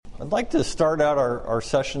I'd like to start out our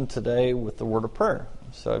session today with the word of prayer.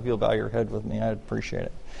 So if you'll bow your head with me, I'd appreciate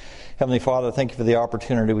it. Heavenly Father, thank you for the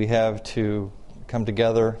opportunity we have to come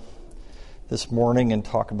together this morning and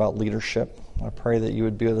talk about leadership. I pray that you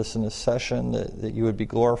would be with us in this session, that you would be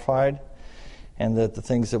glorified, and that the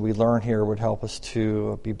things that we learn here would help us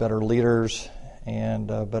to be better leaders and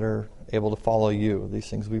better able to follow you.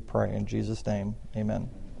 These things we pray in Jesus' name.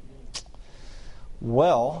 Amen.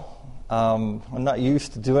 Well, I'm not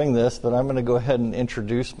used to doing this, but I'm going to go ahead and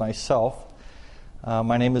introduce myself.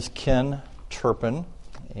 My name is Ken Turpen,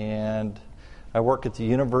 and I work at the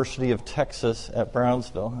University of Texas at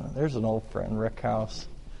Brownsville. There's an old friend, Rick House.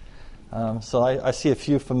 So I see a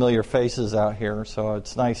few familiar faces out here, so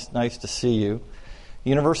it's nice to see you.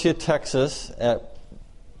 University of Texas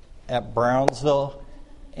at Brownsville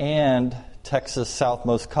and Texas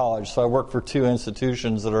Southmost College. So I work for two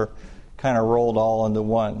institutions that are kind of rolled all into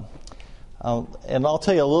one. And I'll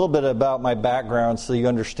tell you a little bit about my background so you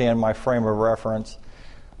understand my frame of reference.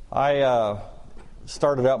 I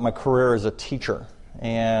started out my career as a teacher,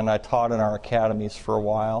 and I taught in our academies for a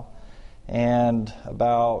while. And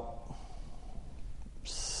about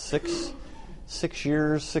 7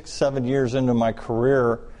 years into my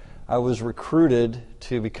career, I was recruited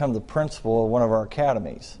to become the principal of one of our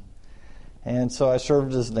academies. And so I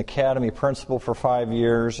served as an academy principal for 5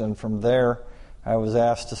 years, and from there I was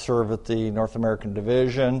asked to serve at the North American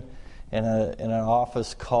Division in an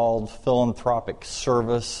office called Philanthropic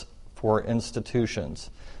Service for Institutions,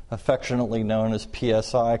 affectionately known as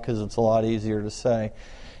PSI because it's a lot easier to say.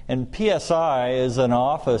 And PSI is an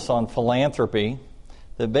office on philanthropy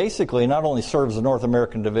that basically not only serves the North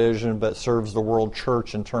American Division but serves the world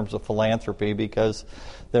church in terms of philanthropy, because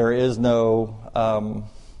there is no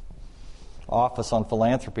office on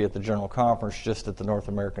philanthropy at the General Conference, just at the North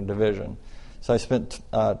American Division. So I spent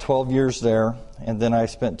 12 years there, and then I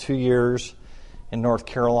spent 2 years in North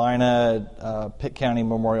Carolina at Pitt County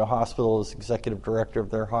Memorial Hospital as executive director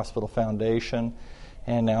of their hospital foundation,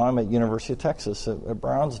 and now I'm at University of Texas at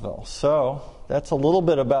Brownsville. So that's a little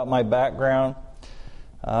bit about my background.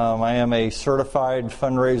 I am a certified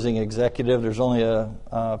fundraising executive. There's only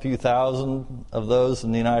a few thousand of those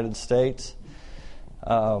in the United States.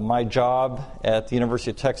 My job at the University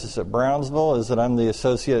of Texas at Brownsville is that I'm the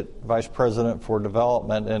Associate Vice President for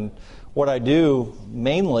Development, and what I do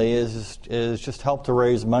mainly is just help to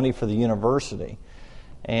raise money for the university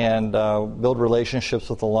and build relationships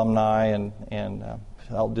with alumni and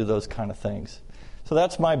I'll do those kind of things. So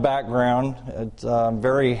that's my background. I'm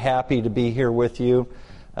very happy to be here with you.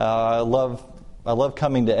 I love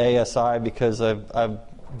coming to ASI because I've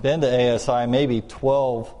been to ASI maybe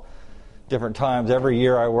 12 different times. Every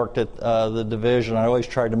year I worked at the division, I always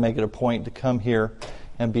tried to make it a point to come here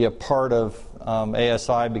and be a part of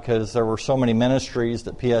ASI because there were so many ministries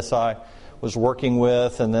that PSI was working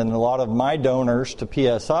with, and then a lot of my donors to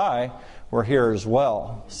PSI were here as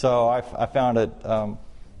well. So I found it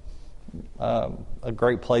a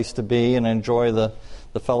great place to be and enjoy the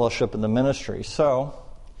fellowship and the ministry. So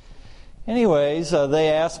anyways, they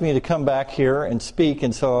asked me to come back here and speak,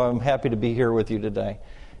 and so I'm happy to be here with you today.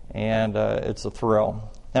 And it's a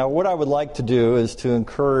thrill. Now, what I would like to do is to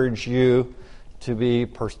encourage you to be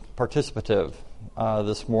participative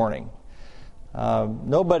this morning. I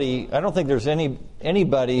don't think there's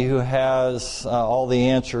anybody who has all the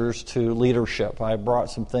answers to leadership. I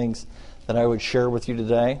brought some things that I would share with you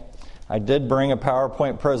today. I did bring a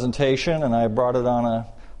PowerPoint presentation, and I brought it on a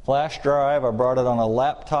flash drive, I brought it on a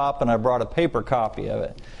laptop, and I brought a paper copy of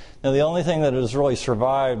it. Now, the only thing that has really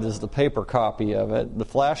survived is the paper copy of it. The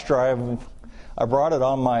flash drive, I brought it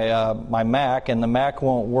on my Mac, and the Mac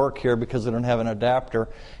won't work here because I don't have an adapter.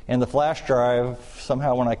 And the flash drive,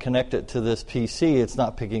 somehow when I connect it to this PC, it's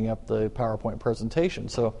not picking up the PowerPoint presentation.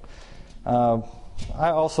 So I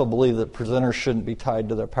also believe that presenters shouldn't be tied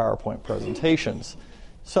to their PowerPoint presentations.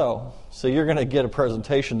 So you're going to get a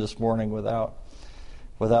presentation this morning without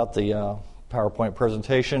the PowerPoint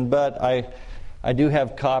presentation, but I do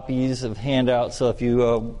have copies of handouts, so if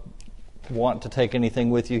you want to take anything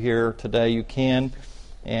with you here today, you can,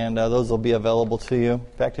 and those will be available to you. In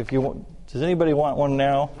fact, if you want, does anybody want one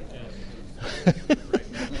now?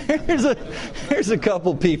 Here's a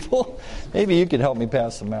couple people. Maybe you could help me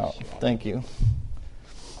pass them out. Thank you.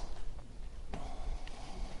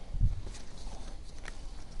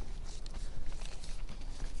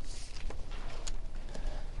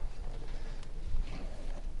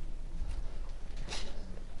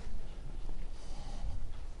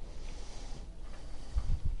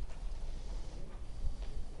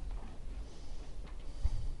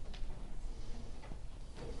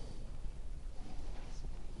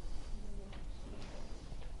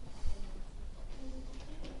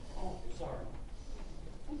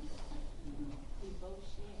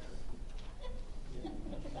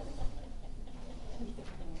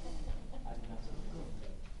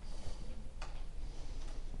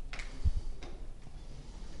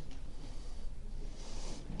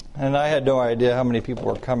 And I had no idea how many people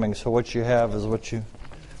were coming, so what you have is what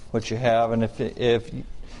you have. And if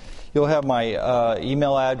you'll have my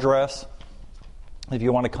email address. If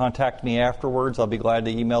you want to contact me afterwards, I'll be glad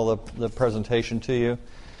to email the presentation to you.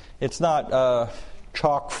 It's not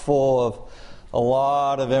chock full of a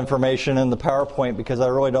lot of information in the PowerPoint because I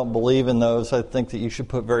really don't believe in those. I think that you should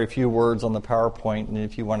put very few words on the PowerPoint, and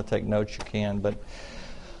if you want to take notes, you can. But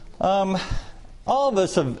all of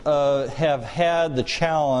us have had the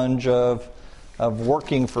challenge of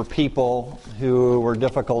working for people who were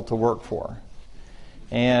difficult to work for.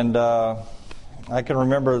 And I can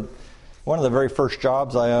remember one of the very first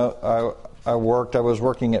jobs I worked, I was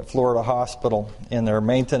working at Florida Hospital in their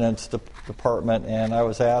maintenance department, and I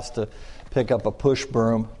was asked to pick up a push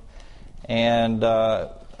broom and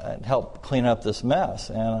help clean up this mess.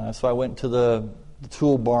 And so I went to the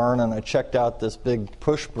tool barn and I checked out this big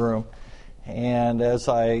push broom. And as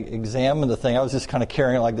I examined the thing, I was just kind of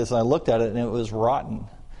carrying it like this, and I looked at it, and it was rotten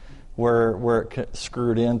where it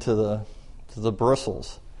screwed into the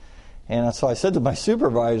bristles. And so I said to my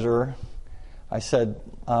supervisor, I said,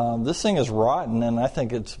 this thing is rotten, and I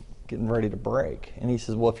think it's getting ready to break. And he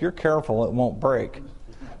says, well, if you're careful, it won't break.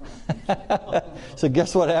 So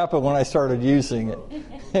guess what happened when I started using it?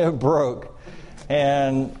 It broke.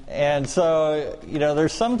 And so,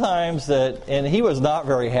 there's sometimes that, and he was not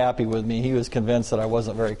very happy with me. He was convinced that I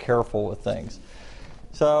wasn't very careful with things.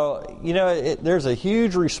 So, there's a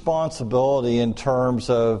huge responsibility in terms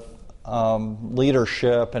of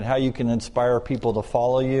leadership and how you can inspire people to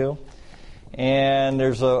follow you. And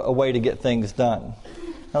there's a way to get things done.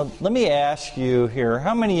 Now, let me ask you here,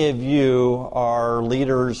 how many of you are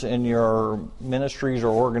leaders in your ministries or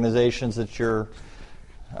organizations that you're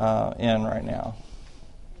in right now?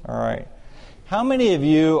 All right. How many of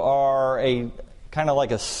you are a kind of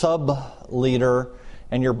like a sub-leader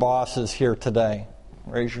and your boss is here today?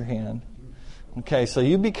 Raise your hand. Okay, so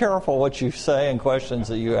you be careful what you say and questions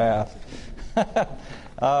that you ask.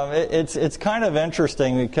 It's kind of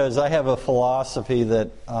interesting because I have a philosophy that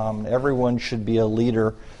everyone should be a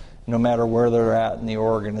leader no matter where they're at in the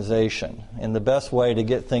organization. And the best way to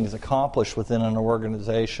get things accomplished within an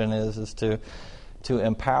organization is to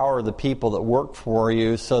empower the people that work for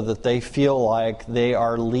you so that they feel like they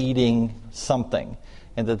are leading something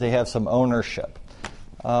and that they have some ownership.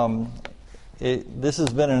 This has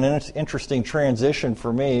been an interesting transition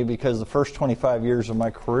for me because the first 25 years of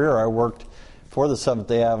my career I worked for the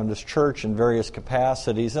Seventh-day Adventist Church in various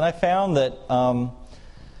capacities, and I found that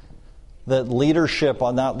that leadership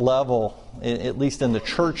on that level, at least in the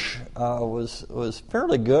church, was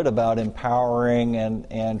fairly good about empowering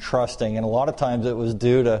and trusting, and a lot of times it was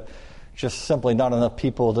due to just simply not enough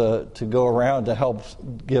people to go around to help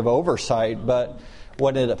give oversight. But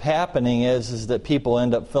what ended up happening is that people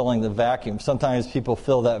end up filling the vacuum. Sometimes people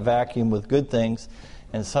fill that vacuum with good things,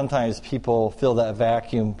 and sometimes people fill that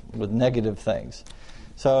vacuum with negative things.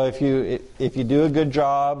 So if you do a good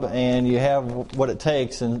job and you have what it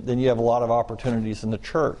takes, and then you have a lot of opportunities in the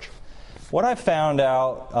church. What I found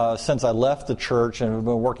out since I left the church and have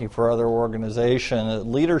been working for other organizations,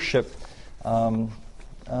 leadership,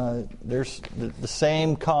 there's the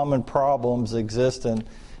same common problems exist in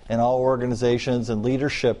all organizations, and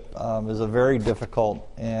leadership is a very difficult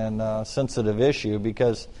and sensitive issue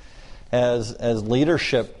because as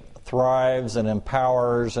leadership thrives and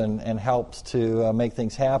empowers and helps to make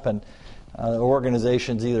things happen,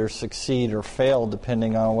 organizations either succeed or fail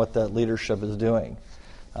depending on what that leadership is doing.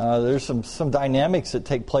 There's some dynamics that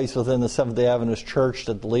take place within the Seventh-day Adventist Church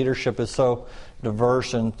that the leadership is so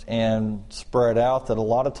diverse and spread out that a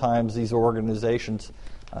lot of times these organizations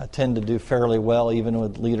tend to do fairly well, even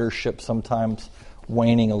with leadership sometimes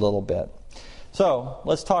waning a little bit. So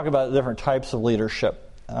let's talk about different types of leadership.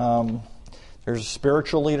 There's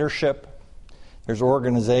spiritual leadership, there's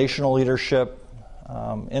organizational leadership,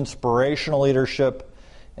 inspirational leadership,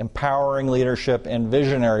 empowering leadership, and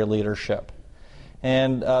visionary leadership.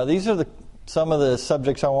 And these are some of the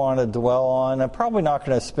subjects I want to dwell on. I'm probably not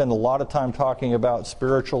going to spend a lot of time talking about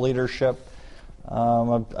spiritual leadership.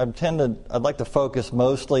 I'd like to focus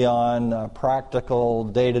mostly on practical,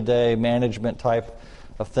 day-to-day management type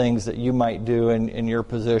of things that you might do in your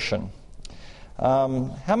position.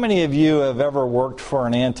 How many of you have ever worked for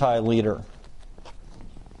an anti-leader?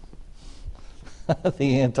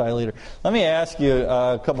 The anti-leader. Let me ask you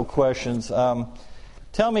a couple questions.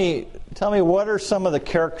 Tell me what are some of the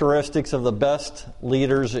characteristics of the best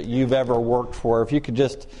leaders that you've ever worked for? If you could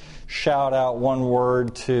just shout out one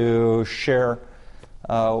word to share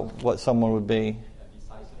what someone would be.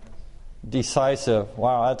 Decisive.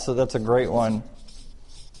 Wow, that's a great one.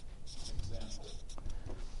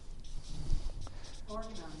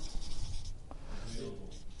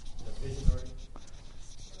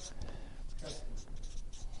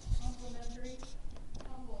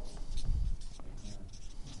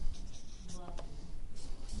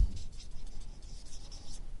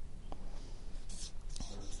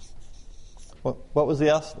 What was the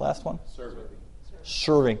last one?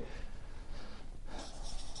 Serving.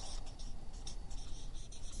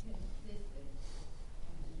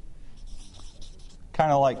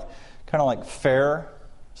 Kind of like fair.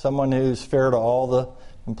 Someone who's fair to all the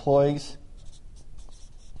employees.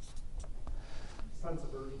 Sense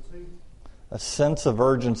of urgency. A sense of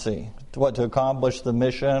urgency. To accomplish the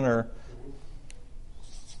mission or...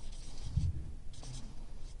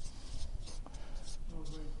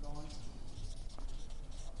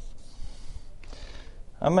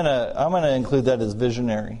 I'm gonna include that as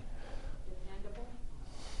visionary. Dependable.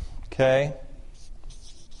 Okay.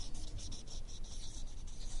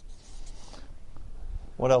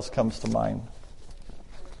 What else comes to mind?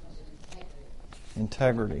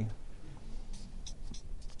 Integrity.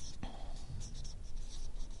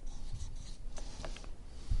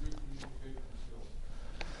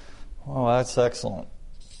 Oh, that's excellent.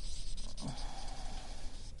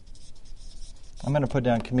 I'm going to put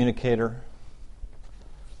down communicator.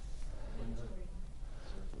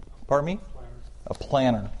 Pardon me? A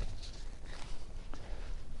planner.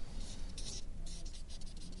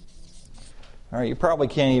 All right, you probably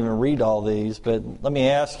can't even read all these, but let me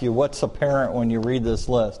ask you, what's apparent when you read this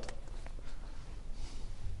list?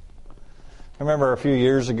 I remember a few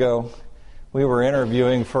years ago, we were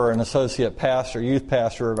interviewing for an associate pastor, youth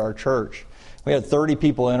pastor at our church. We had 30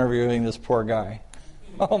 people interviewing this poor guy.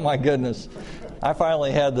 Oh my goodness. I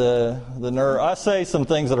finally had the nerve. I say some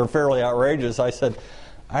things that are fairly outrageous. I said,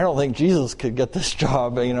 I don't think Jesus could get this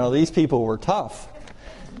job. You know, these people were tough.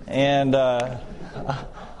 And I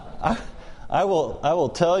will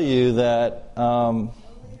tell you that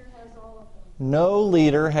no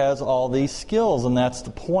leader has all these skills, and that's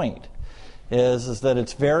the point. Is that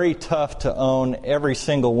it's very tough to own every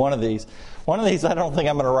single one of these. One of these, I don't think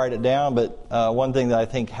I'm going to write it down, but one thing that I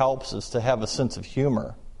think helps is to have a sense of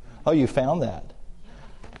humor. Oh, you found that?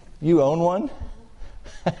 You own one?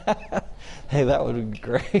 Hey, that would be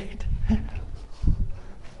great.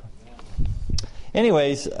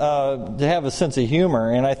 Anyways, to have a sense of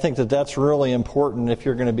humor, and I think that that's really important if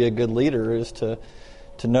you're going to be a good leader, is to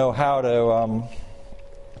know how to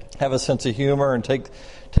have a sense of humor and take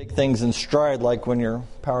things in stride, like when your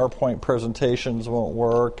PowerPoint presentations won't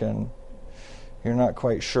work and you're not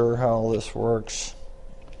quite sure how all this works.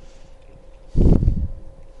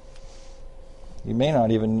 You may not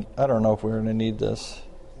even, I don't know if we're going to need this.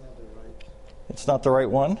 It's not the right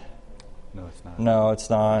one? No, it's not. No, it's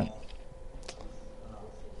not.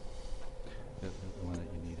 The one that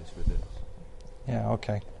you need is for this. Yeah,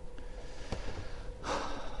 okay.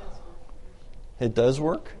 It does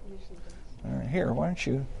work? All right, here, why don't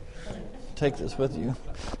you take this with you?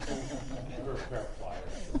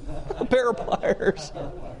 A pair of pliers.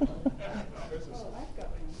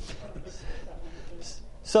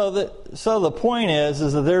 So the point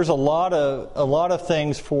is that there's a lot of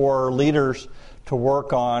things for leaders to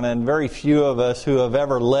work on, and very few of us who have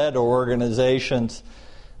ever led organizations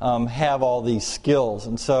have all these skills.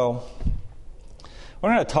 And so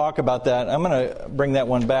we're going to talk about that. I'm going to bring that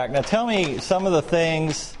one back. Now tell me some of the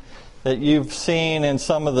things that you've seen in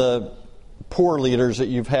some of the poor leaders that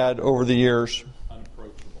you've had over the years.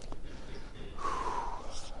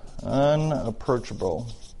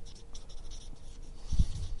 Unapproachable.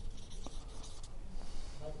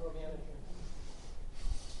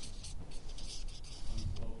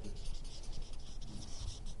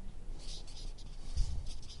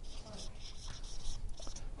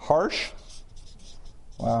 Harsh?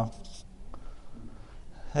 Wow.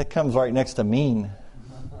 That comes right next to mean.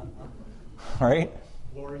 Right?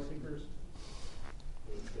 Glory seekers.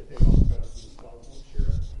 They take all the credit for themselves, won't share it.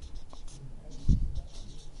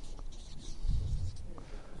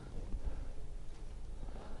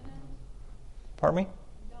 Pardon me?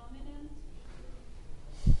 Dominant.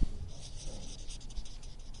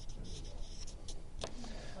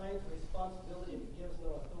 Claims responsibility but gives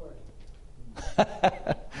no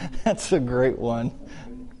authority. That's a great one.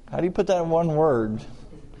 How do you put that in one word?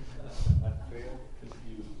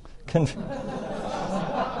 I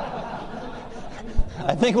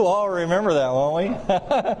think we'll all remember that, won't we?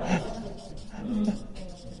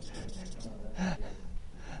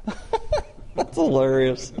 That's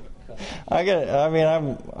hilarious.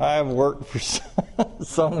 I've worked for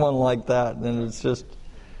someone like that, and it's just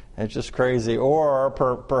crazy. Or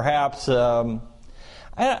perhaps I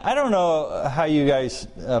don't know how you guys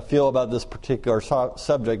feel about this particular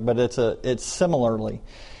subject, but it's similarly.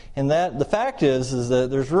 And that the fact is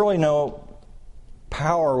that there's really no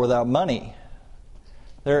power without money.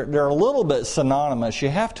 They're a little bit synonymous. You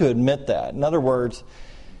have to admit that. In other words,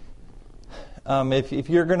 if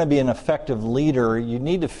you're going to be an effective leader, you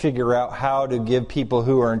need to figure out how to give people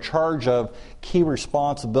who are in charge of key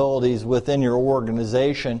responsibilities within your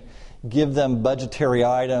organization, give them budgetary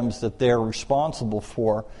items that they're responsible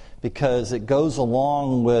for, because it goes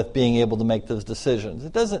along with being able to make those decisions.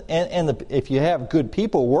 It doesn't, if you have good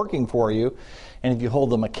people working for you, and if you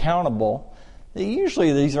hold them accountable,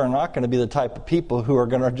 usually these are not going to be the type of people who are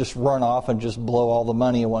going to just run off and just blow all the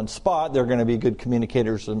money in one spot. They're going to be good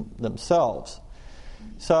communicators themselves.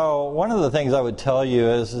 So one of the things I would tell you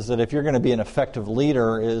is that if you're going to be an effective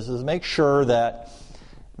leader is make sure that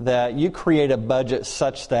you create a budget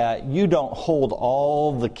such that you don't hold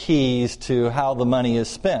all the keys to how the money is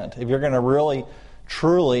spent. If you're going to really,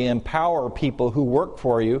 truly empower people who work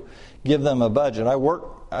for you, give them a budget. I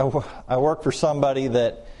work for somebody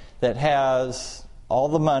that has all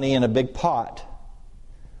the money in a big pot.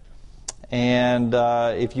 And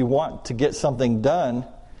if you want to get something done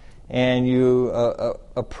and you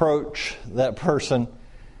approach that person,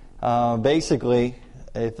 basically,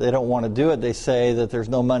 if they don't want to do it, they say that there's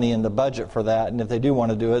no money in the budget for that. And if they do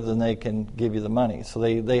want to do it, then they can give you the money. So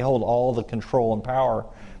they hold all the control and power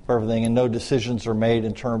for everything, and no decisions are made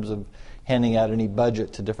in terms of handing out any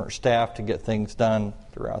budget to different staff to get things done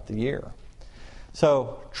throughout the year.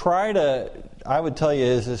 So I would tell you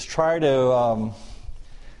is try to,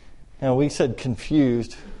 we said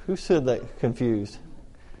confused. Who said that confused?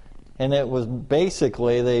 And it was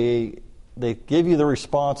basically they give you the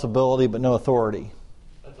responsibility but no authority.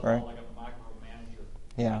 That's a right? lot like a micromanager.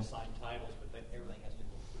 Yeah. You sign titles, but then everything has to go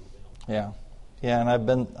through them. Yeah, and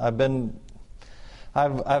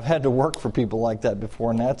I've had to work for people like that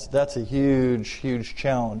before, and that's a huge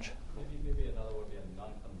challenge. Maybe another would be a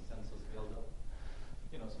non-consensus builder.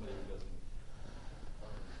 Somebody who doesn't.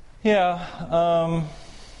 Yeah.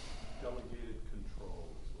 Delegated control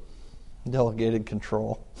is what it is. Delegated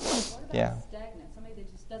control. What about Yeah. stagnant? Somebody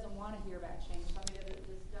that just doesn't want to hear about change. Somebody that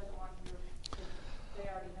just doesn't want to hear, they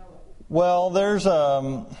already know it. Well, there's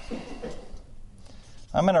I'm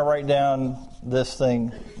going to write down this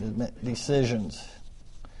thing, decisions.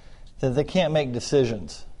 That they can't make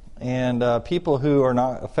decisions. And people who are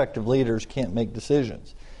not effective leaders can't make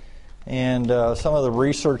decisions. And some of the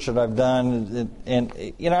research that I've done,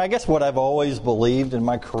 and I guess what I've always believed in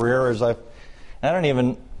my career is I've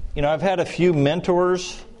had a few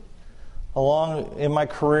mentors along in my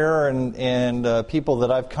career, and people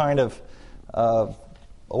that I've kind of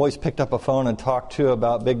always picked up a phone and talked to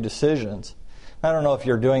about big decisions. I don't know if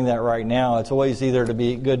you're doing that right now. It's always either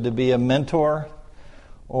good to be a mentor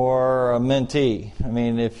or a mentee. I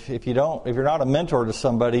mean, if you're not a mentor to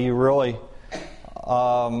somebody, you really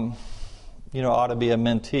ought to be a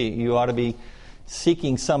mentee. You ought to be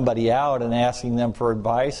seeking somebody out and asking them for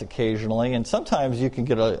advice occasionally. And sometimes you can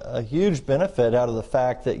get a huge benefit out of the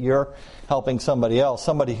fact that you're helping somebody else.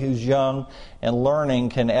 Somebody who's young and learning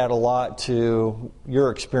can add a lot to your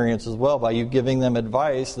experience as well by you giving them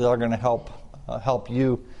advice that are going to help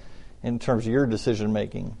you in terms of your decision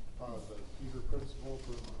making. The Peter principle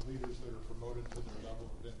for leaders that are promoted to their level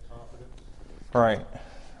of incompetence.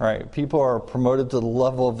 Right. People are promoted to the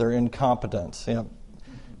level of their incompetence. Yeah,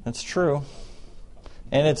 that's true,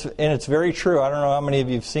 and it's very true. I don't know how many of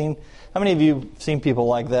you've seen people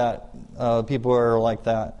like that. People who are like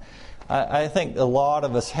that. I think a lot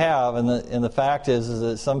of us have, and the fact is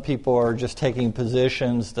that some people are just taking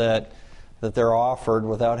positions that they're offered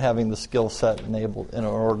without having the skill set enabled in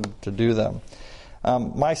order to do them.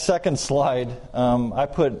 My second slide, I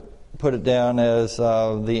put it down as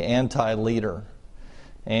the anti-leader.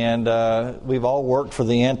 And we've all worked for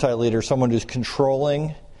the anti-leader, someone who's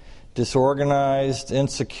controlling, disorganized,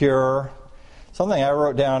 insecure. Something I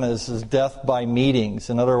wrote down is death by meetings.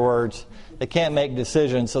 In other words, they can't make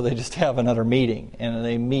decisions, so they just have another meeting. And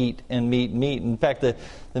they meet. In fact, the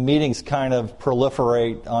meetings kind of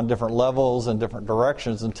proliferate on different levels and different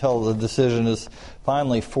directions until the decision is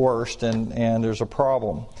finally forced and there's a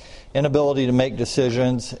problem. Inability to make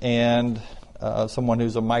decisions and someone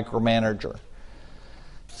who's a micromanager.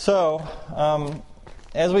 So,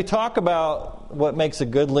 as we talk about what makes a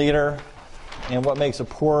good leader and what makes a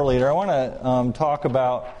poor leader, I want to talk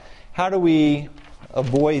about how do we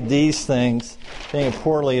avoid these things, being a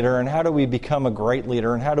poor leader, and how do we become a great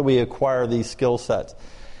leader, and how do we acquire these skill sets.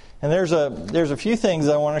 And there's a few things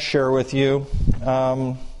I want to share with you.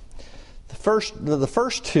 The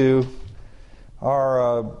first two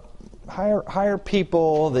are hire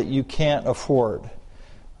people that you can't afford.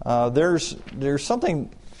 There's something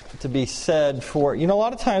to be said for, a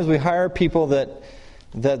lot of times we hire people that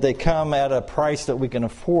they come at a price that we can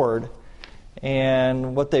afford,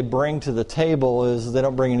 And what they bring to the table is they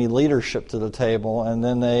don't bring any leadership to the table, and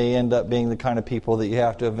then they end up being the kind of people that you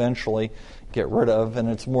have to eventually get rid of, and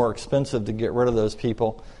it's more expensive to get rid of those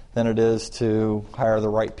people than it is to hire the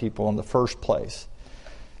right people in the first place.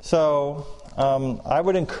 So I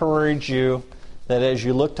would encourage you that as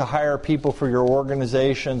you look to hire people for your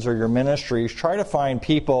organizations or your ministries, try to find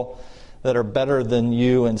people that are better than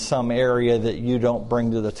you in some area that you don't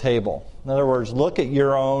bring to the table. In other words, look at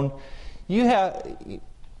your own.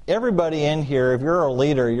 Everybody in here, if you're a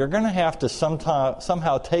leader, you're going to have to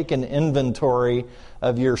somehow take an inventory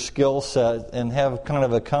of your skill set and have kind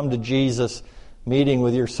of a come to Jesus meeting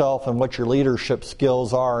with yourself and what your leadership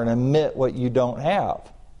skills are, and admit what you don't have.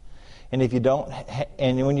 And if you don't,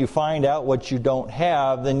 and when you find out what you don't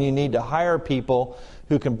have, then you need to hire people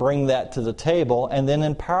who can bring that to the table, and then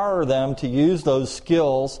empower them to use those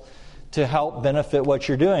skills to help benefit what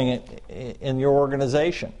you're doing in your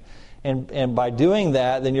organization. And by doing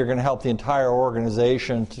that, then you're going to help the entire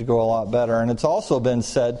organization to go a lot better. And it's also been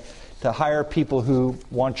said to hire people who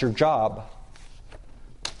want your job.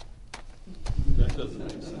 That doesn't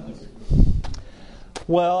make sense.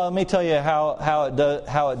 Well, let me tell you how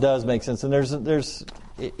it does make sense. And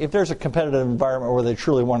if there's a competitive environment where they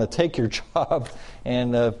truly want to take your job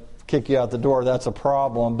and kick you out the door, that's a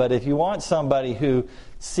problem. But if you want somebody who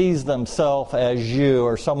sees themselves as you,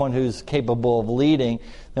 or someone who's capable of leading,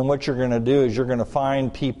 then what you're going to do is you're going to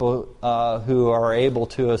find people who are able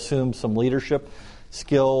to assume some leadership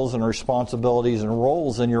skills and responsibilities and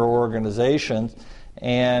roles in your organization,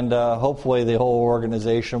 and hopefully the whole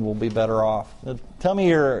organization will be better off. Tell me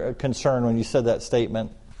your concern when you said that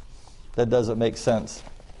statement. That doesn't make sense.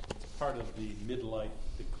 Part of the midlife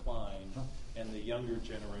decline and the younger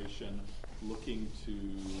generation looking to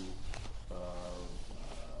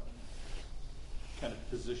kind of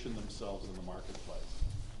position themselves in the marketplace.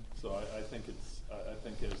 So I think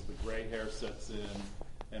as the gray hair sets in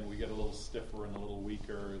and we get a little stiffer and a little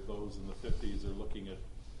weaker, those in the 50s are looking at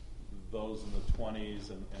those in the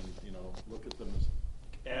 20s and look at them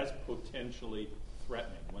as potentially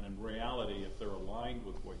threatening, when in reality, if they're aligned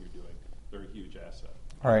with what you're doing, they're a huge asset.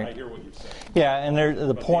 All right. I hear what you're saying. Yeah, and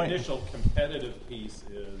the point. The initial competitive piece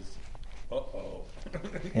is,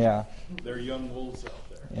 Yeah. They're young wolves out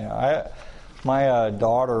there. Yeah, my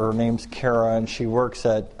daughter, her name's Kara, and she works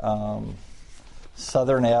at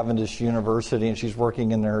Southern Adventist University, and she's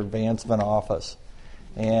working in their advancement office.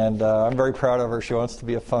 And I'm very proud of her. She wants to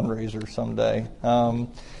be a fundraiser someday.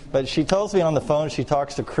 But she tells me on the phone, she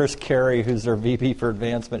talks to Chris Carey, who's their VP for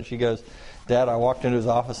advancement. She goes, "Dad, I walked into his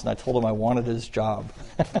office and I told him I wanted his job."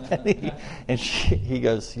 He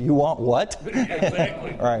goes, "You want what?"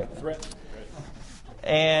 Exactly. Right.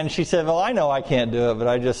 And she said, "Well, I know I can't do it, but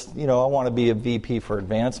I just, I want to be a VP for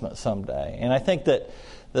advancement someday." And I think that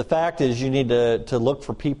the fact is you need to look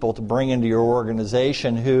for people to bring into your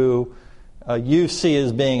organization who you see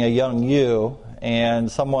as being a young you,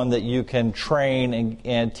 and someone that you can train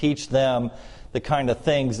and teach them the kind of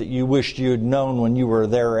things that you wished you had known when you were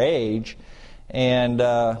their age. And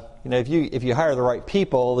if you hire the right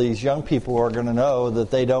people, these young people are going to know that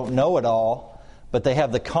they don't know it all, but they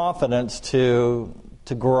have the confidence to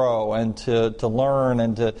grow and to learn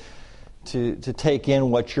and to take in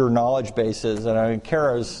what your knowledge base is. And I mean,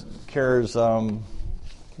 Kara's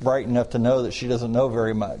bright enough to know that she doesn't know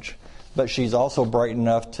very much, but she's also bright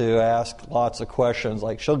enough to ask lots of questions.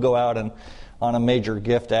 Like, she'll go out and on a major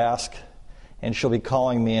gift ask, and she'll be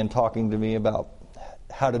calling me and talking to me about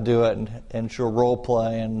how to do it, and she'll role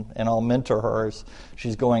play, and I'll mentor her as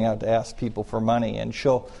she's going out to ask people for money. And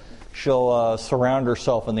she'll surround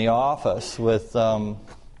herself in the office with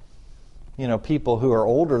people who are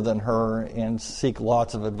older than her and seek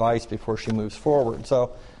lots of advice before she moves forward.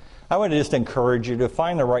 So I would just encourage you to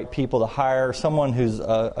find the right people to hire, someone who's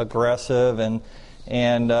aggressive, and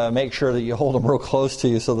make sure that you hold them real close to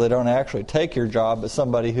you so they don't actually take your job, but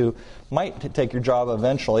somebody who might take your job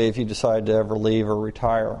eventually if you decide to ever leave or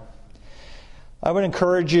retire. I would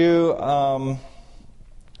encourage you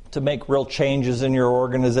to make real changes in your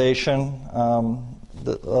organization. I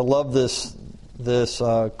love this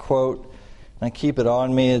quote, and I keep it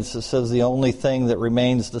on me. It says, "The only thing that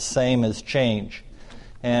remains the same is change."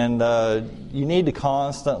 And you need to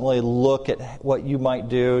constantly look at what you might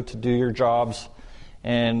do to do your jobs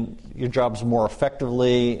more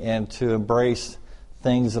effectively, and to embrace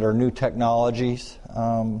things that are new technologies.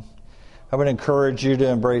 I would encourage you to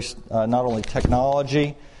embrace not only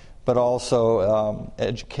technology, but also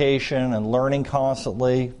education and learning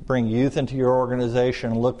constantly. Bring youth into your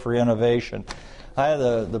organization and look for innovation. I had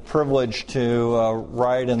the privilege to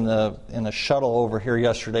ride in the shuttle over here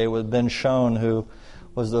yesterday with Ben Schoen, who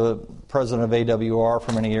was the president of AWR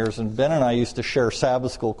for many years, and Ben and I used to share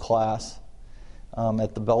Sabbath school class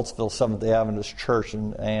at the Beltsville Seventh-day Adventist Church,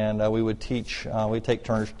 and we would teach. We'd take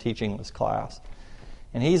turns teaching this class.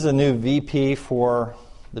 And he's a new VP for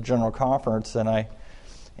the General Conference, and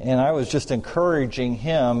I was just encouraging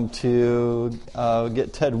him to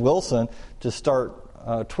get Ted Wilson to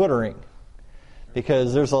start Twittering,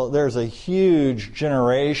 because there's a huge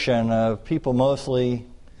generation of people, mostly.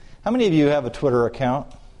 How many of you have a Twitter account?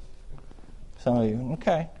 Some of you.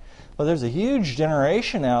 Okay. Well, there's a huge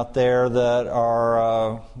generation out there that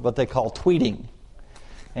are what they call tweeting.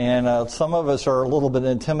 And some of us are a little bit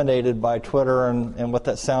intimidated by Twitter and what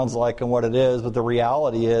that sounds like and what it is, but the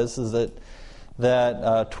reality is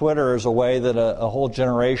that Twitter is a way that a whole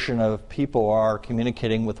generation of people are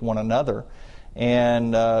communicating with one another.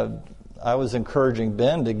 And I was encouraging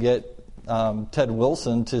Ben to get Ted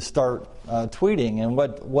Wilson to start tweeting. And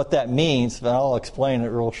what that means, and I'll explain it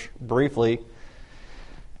real briefly.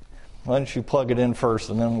 Why don't you plug it in first,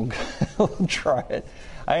 and then we'll try it.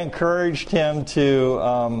 I encouraged him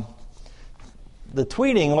to, the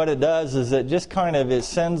tweeting, what it does is it just it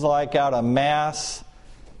sends out a mass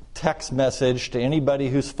text message to anybody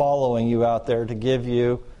who's following you out there to give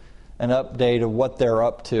you an update of what they're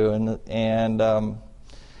up to. And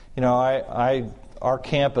our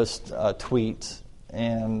campus tweets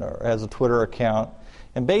and has a Twitter account.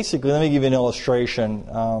 And basically, let me give you an illustration.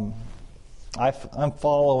 I'm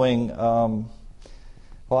following,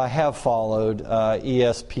 I have followed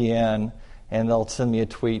ESPN, and they'll send me a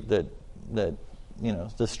tweet that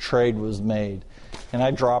this trade was made. And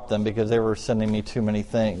I dropped them because they were sending me too many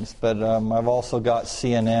things. But I've also got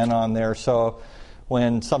CNN on there, so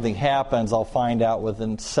when something happens, I'll find out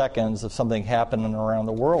within seconds of something happening around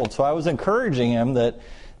the world. So I was encouraging him that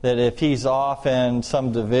if he's off in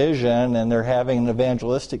some division and they're having an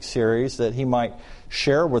evangelistic series, that he might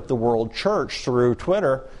share with the world church through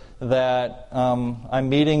Twitter that I'm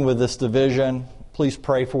meeting with this division. Please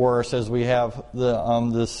pray for us as we have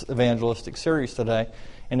this evangelistic series today.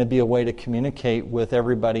 And it'd be a way to communicate with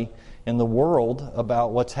everybody in the world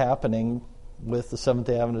about what's happening with the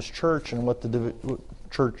Seventh-day Adventist Church and what the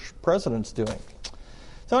church president's doing.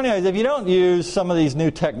 So anyways, if you don't use some of these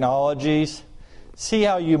new technologies, see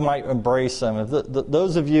how you might embrace them. If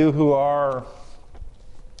those of you who are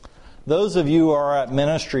at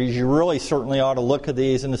ministries, you really certainly ought to look at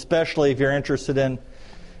these, and especially if you're interested in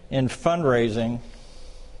fundraising.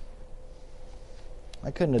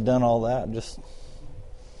 I couldn't have done all that. Just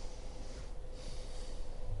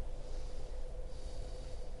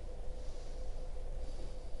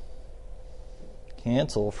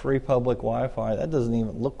cancel free public Wi-Fi. That doesn't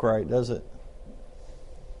even look right, does it?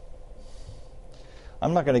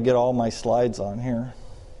 I'm not going to get all my slides on here.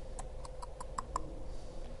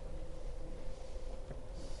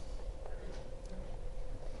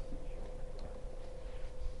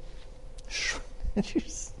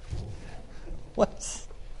 What's?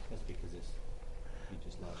 That's because you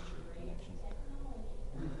just lost your connection.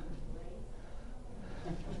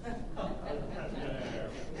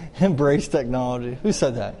 Embrace technology. Who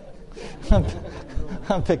said that?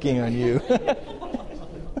 I'm picking on you.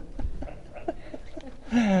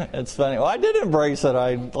 It's funny. Well, I did embrace it.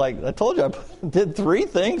 I told you, I did 3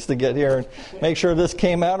 things to get here and make sure this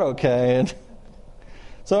came out okay. And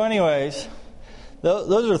so, anyways,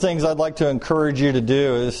 those are things I'd like to encourage you to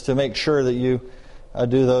do, is to make sure that you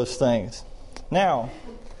do those things. Now,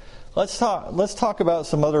 let's talk about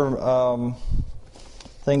some other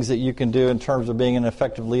things that you can do in terms of being an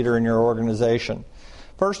effective leader in your organization.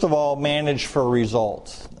 First of all, manage for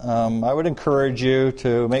results. I would encourage you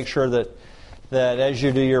to make sure that as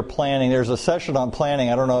you do your planning, there's a session on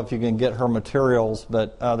planning. I don't know if you can get her materials,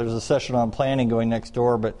 but there's a session on planning going next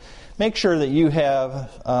door. But make sure that you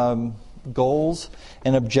have goals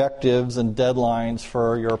and objectives and deadlines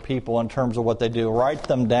for your people in terms of what they do. Write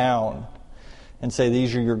them down and say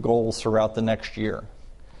these are your goals throughout the next year.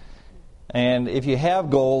 And if you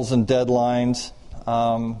have goals and deadlines,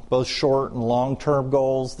 both short and long-term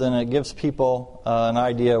goals, then it gives people an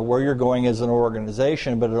idea of where you're going as an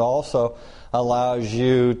organization, but it also allows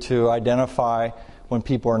you to identify when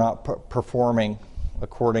people are not performing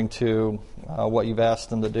according to what you've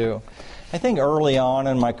asked them to do. I think early on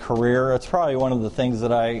in my career, it's probably one of the things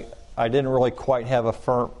that I didn't really quite have a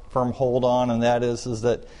firm hold on, and that is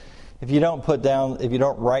that if you don't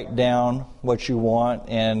write down what you want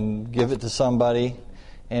and give it to somebody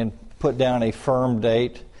and put down a firm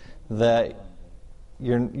date, that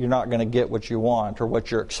you're not going to get what you want or what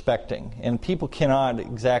you're expecting. And people cannot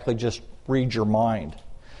exactly just read your mind.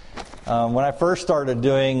 When I first started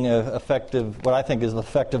doing what I think is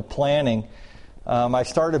effective planning, I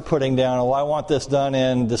started putting down, I want this done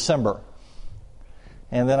in December.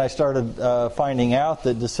 And then I started finding out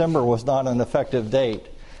that December was not an effective date.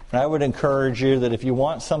 And I would encourage you that if you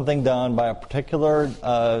want something done by a particular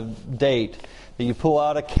date, that you pull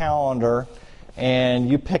out a calendar and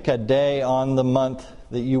you pick a day on the month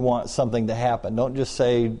that you want something to happen. Don't just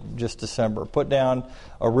say just December. Put down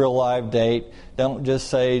a real live date. Don't just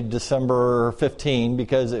say December 15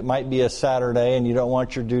 because it might be a Saturday and you don't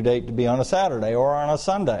want your due date to be on a Saturday or on a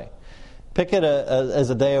Sunday. Pick it as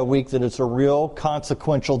a day a week that it's a real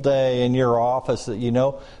consequential day in your office that you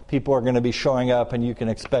know people are going to be showing up and you can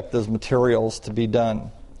expect those materials to be done.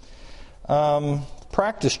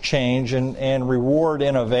 Practice change and reward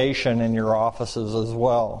innovation in your offices as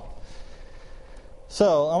well.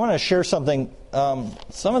 So I want to share something.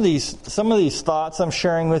 Some of these thoughts I'm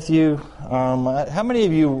sharing with you. How many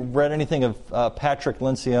of you read anything of Patrick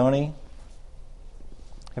Lencioni?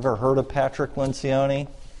 Ever heard of Patrick Lencioni?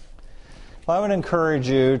 Well, I would encourage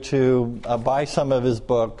you to buy some of his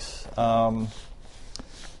books. Some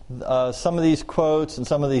of these quotes and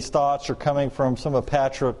some of these thoughts are coming from some of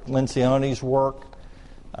Patrick Lencioni's work.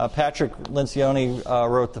 Patrick Lencioni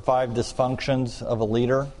wrote The 5 Dysfunctions of a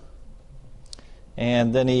Leader.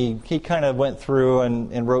 And then he kind of went through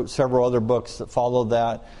and wrote several other books that followed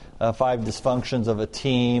that, 5 Dysfunctions of a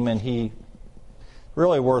Team, and he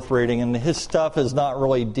really worth reading. And his stuff is not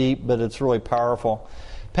really deep, but it's really powerful.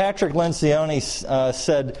 Patrick Lencioni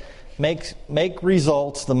said, make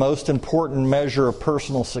results the most important measure of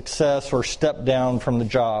personal success or step down from the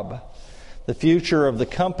job. The future of the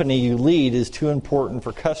company you lead is too important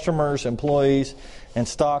for customers, employees, and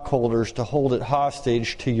stockholders to hold it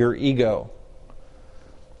hostage to your ego.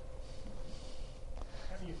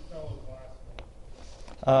 How do you spell his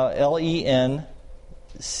last name?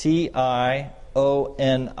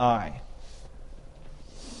 Lencioni.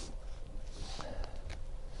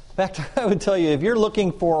 In fact, I would tell you, if you're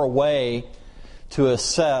looking for a way to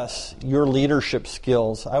assess your leadership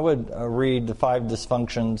skills, I would read The 5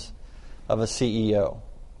 Dysfunctions of a CEO.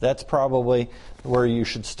 That's probably where you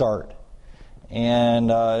should start. And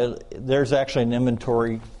there's actually an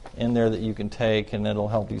inventory in there that you can take, and it'll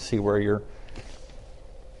help you see where you're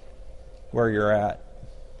at.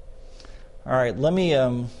 All right, let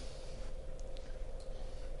me...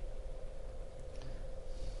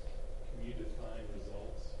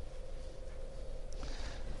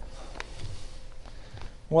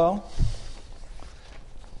 Well,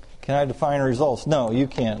 can I define results? No, you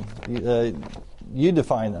can. You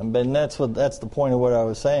define them, but that's the point of what I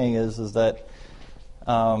was saying is that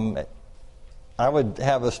I would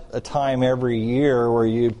have a time every year where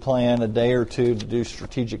you plan a day or two to do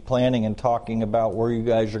strategic planning and talking about where you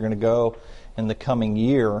guys are going to go in the coming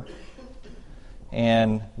year,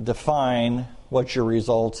 and define what your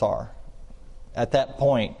results are at that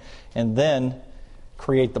point, and then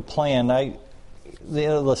create the plan.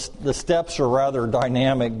 The steps are rather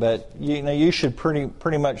dynamic, but you should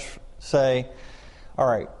pretty much say, all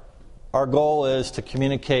right, our goal is to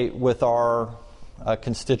communicate with our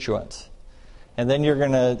constituents. And then you're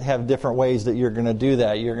going to have different ways that you're going to do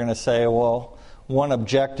that. You're going to say, well, one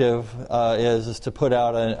objective is to put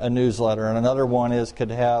out a newsletter, and another one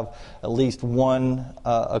could have at least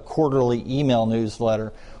a quarterly email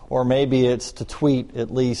newsletter. Or maybe it's to tweet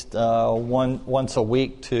at least once a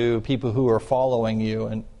week to people who are following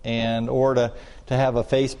you, or to have a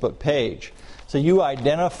Facebook page. So you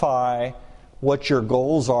identify what your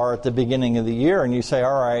goals are at the beginning of the year, and you say,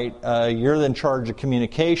 all right, you're in charge of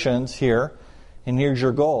communications here, and here's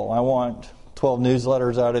your goal. I want 12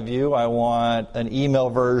 newsletters out of you. I want an email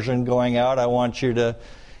version going out. I want you to...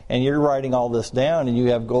 And you're writing all this down, and you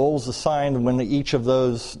have goals assigned when each of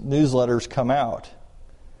those newsletters come out.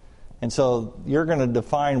 And so you're going to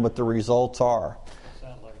define what the results are.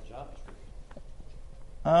 Sounds like a job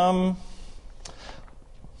description.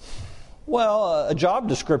 Well, a job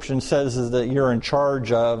description says is that you're in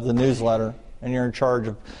charge of the newsletter and you're in charge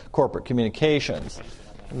of corporate communications.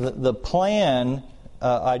 The plan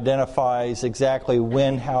identifies exactly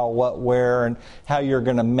when, how, what, where, and how you're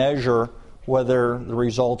going to measure whether the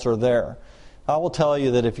results are there. I will tell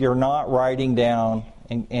you that if you're not writing down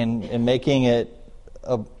and making it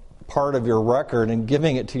a part of your record and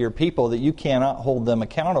giving it to your people, that you cannot hold them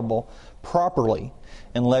accountable properly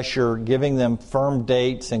unless you're giving them firm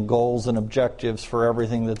dates and goals and objectives for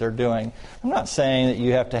everything that they're doing. I'm not saying that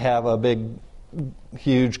you have to have a big,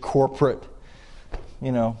 huge corporate,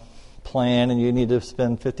 plan and you need to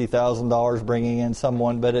spend $50,000 bringing in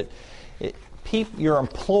someone, but your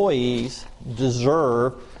employees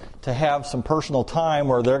deserve to have some personal time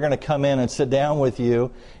where they're going to come in and sit down with you,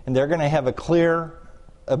 and they're going to have a clear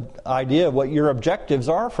idea of what your objectives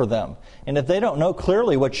are for them. And if they don't know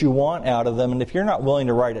clearly what you want out of them, and if you're not willing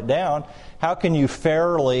to write it down, how can you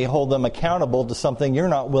fairly hold them accountable to something you're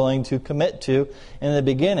not willing to commit to in the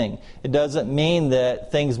beginning? It doesn't mean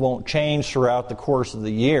that things won't change throughout the course of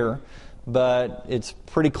the year, but it's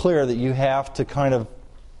pretty clear that you have to kind of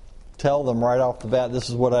tell them right off the bat, this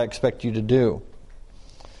is what I expect you to do.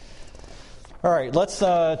 All right, let's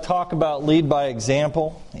talk about lead by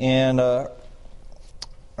example and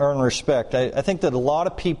earn respect. I think that a lot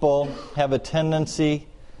of people have a tendency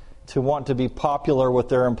to want to be popular with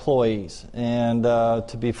their employees and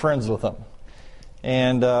to be friends with them.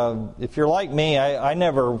 And if you're like me, I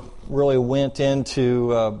never really went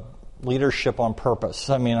into leadership on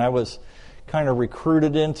purpose. I mean, I was kind of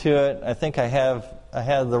recruited into it. I think I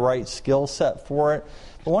had the right skill set for it.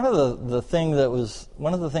 But one of the things that was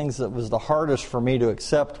the hardest for me to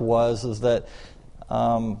accept is that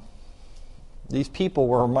these people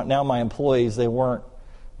were now my employees. They weren't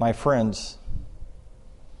my friends.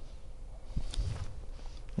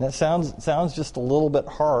 And that sounds just a little bit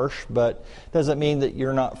harsh, but it doesn't mean that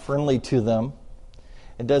you're not friendly to them.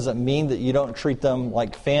 It doesn't mean that you don't treat them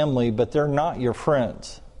like family, but they're not your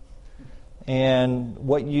friends. And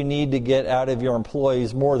what you need to get out of your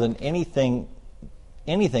employees more than anything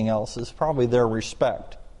else is probably their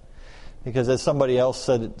respect. Because as somebody else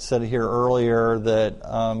said here earlier,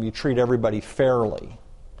 that you treat everybody fairly.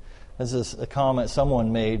 This is a comment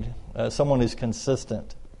someone made, someone who's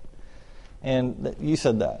consistent. And you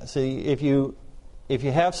said that. See, if you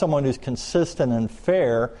have someone who's consistent and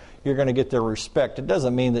fair, you're going to get their respect. It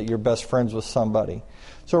doesn't mean that you're best friends with somebody.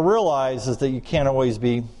 So realize is that you can't always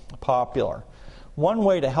be popular. One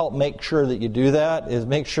way to help make sure that you do that is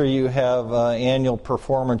make sure you have annual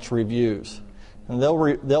performance reviews. And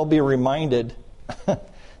they'll be reminded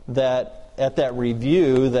that at that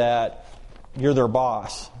review that you're their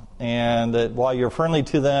boss. And that while you're friendly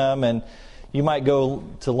to them and you might go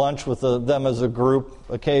to lunch with them as a group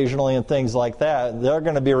occasionally and things like that, they're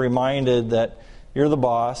going to be reminded that you're the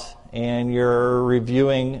boss and you're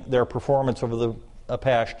reviewing their performance over the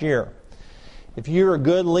past year. If you're a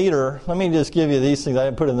good leader, let me just give you these things I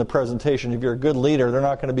didn't put in the presentation. If you're a good leader, they're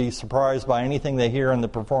not going to be surprised by anything they hear in the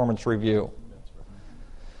performance review.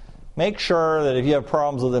 Make sure that if you have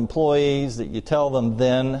problems with employees, that you tell them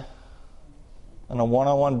then on a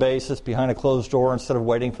one-on-one basis behind a closed door instead of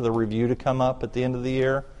waiting for the review to come up at the end of the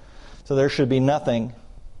year. So there should be nothing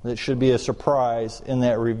that should be a surprise in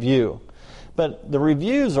that review. But the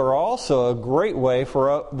reviews are also a great way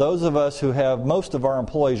for those of us who have most of our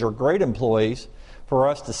employees are great employees, for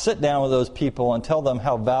us to sit down with those people and tell them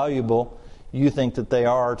how valuable you think that they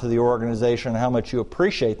are to the organization and how much you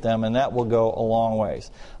appreciate them, and that will go a long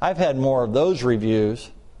ways. I've had more of those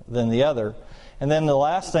reviews than the other. And then the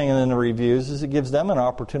last thing in the reviews is it gives them an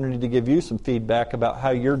opportunity to give you some feedback about how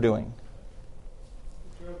you're doing.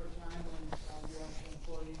 Is there ever a time when you ask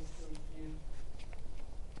employees to review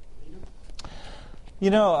leaders? You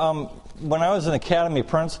know, when I was an academy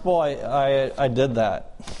principal, I did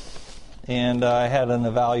that. And I had an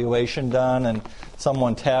evaluation done, and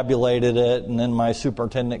someone tabulated it, and then my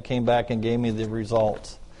superintendent came back and gave me the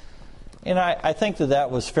results. And I think that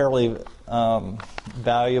was fairly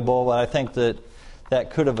valuable, but I think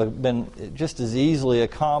that could have been just as easily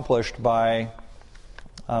accomplished by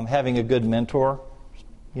having a good mentor.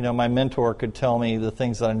 You know, my mentor could tell me the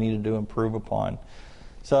things that I needed to improve upon.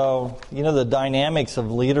 So, you know, the dynamics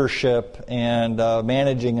of leadership and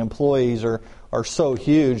managing employees are so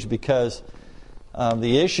huge because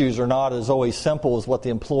the issues are not as always simple as what the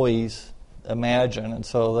employees imagine. And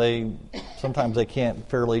so sometimes they can't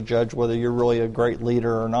fairly judge whether you're really a great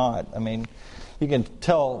leader or not. I mean, you can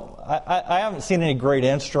tell, I haven't seen any great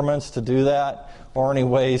instruments to do that or any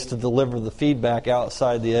ways to deliver the feedback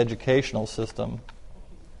outside the educational system.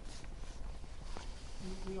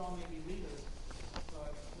 We all may be leaders,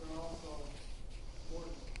 but we're also board.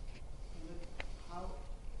 How,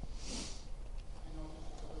 I know this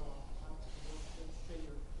is a little, let's say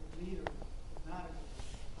your leader is not a good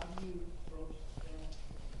leader. How do you approach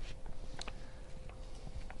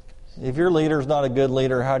that? If your leader's not a good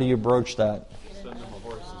leader, how do you broach that? Send them a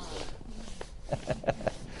horse instead.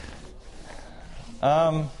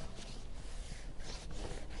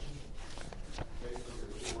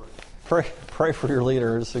 Pray for your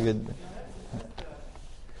leader. It's a good. That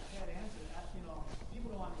answer,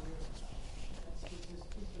 people don't want to hear it. That's just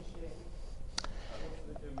too cliche.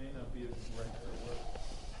 It may not be as right for work.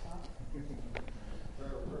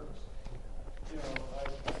 Where it works. You know,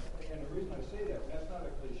 and the reason I say that, that's not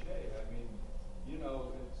a cliche. I mean, you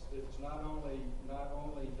know, it's not only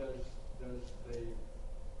does they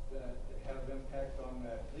that have impact on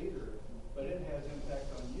that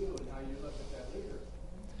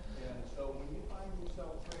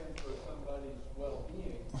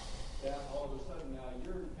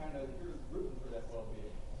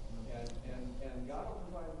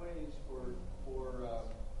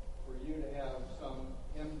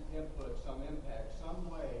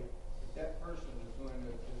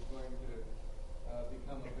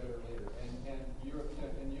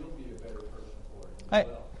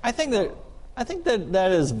I think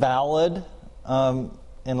that is valid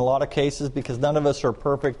in a lot of cases, because none of us are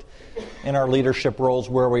perfect in our leadership roles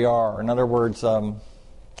where we are. In other words, I'm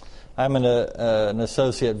an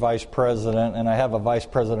associate vice president, and I have a vice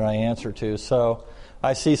president I answer to. So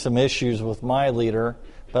I see some issues with my leader,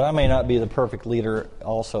 but I may not be the perfect leader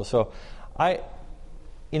also. So I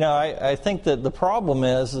think that the problem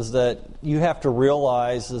is that you have to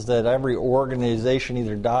realize is that every organization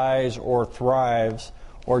either dies or thrives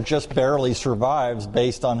or just barely survives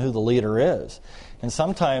based on who the leader is. And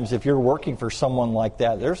sometimes if you're working for someone like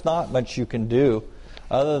that, there's not much you can do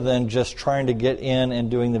other than just trying to get in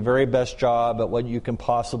and doing the very best job at what you can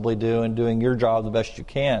possibly do and doing your job the best you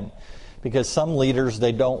can. Because some leaders,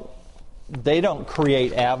 they don't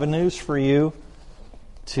create avenues for you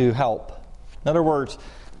to help. In other words,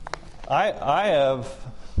 I have,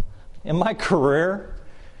 in my career,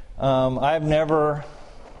 I've never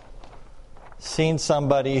seen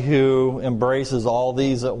somebody who embraces all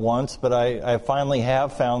these at once, but I finally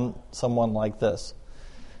have found someone like this.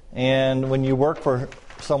 And when you work for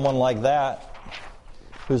someone like that,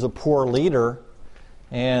 who's a poor leader,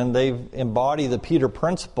 and they embody the Peter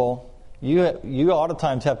principle, you a lot of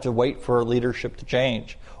times have to wait for leadership to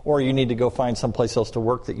change, or you need to go find someplace else to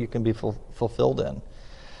work that you can be fulfilled in.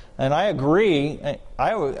 And I agree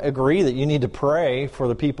that you need to pray for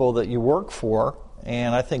the people that you work for,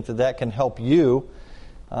 and I think that can help you.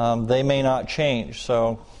 They may not change.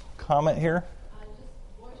 So, comment here? Just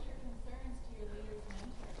voice your concerns to your leaders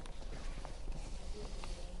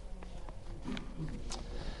and mentors.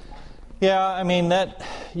 Yeah, I mean, that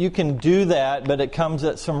you can do that, but it comes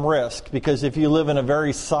at some risk, because if you live in a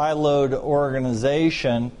very siloed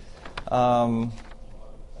organization,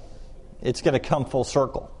 it's going to come full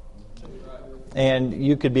circle. And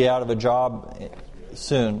you could be out of a job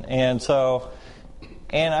soon. And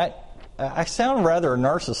I sound rather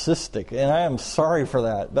narcissistic, and I am sorry for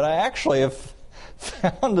that. But I actually have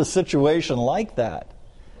found a situation like that.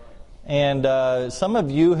 And some of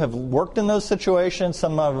you have worked in those situations.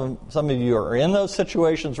 Some of you are in those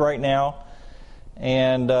situations right now.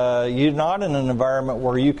 And you're not in an environment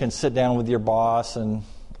where you can sit down with your boss and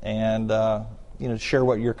share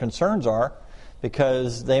what your concerns are.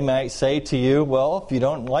 Because they might say to you, well, if you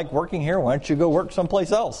don't like working here, why don't you go work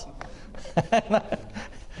someplace else?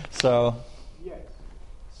 So. Yes,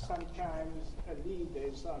 sometimes a leader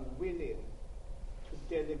is unwilling to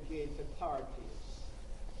delegate authorities,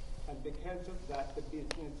 and because of that, the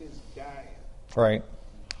business is dying. Right.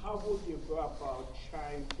 How would you go about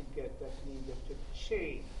trying to get that leader to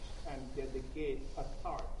change and delegate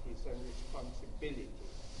authorities and responsibilities?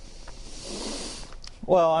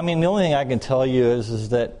 Well, I mean, the only thing I can tell you is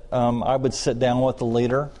that I would sit down with the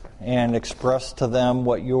leader and express to them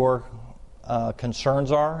what your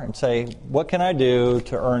concerns are and say, what can I do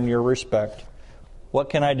to earn your respect? What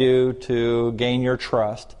can I do to gain your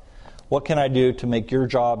trust? What can I do to make your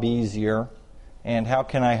job easier? And how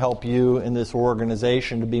can I help you in this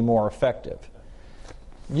organization to be more effective?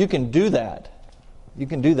 You can do that. You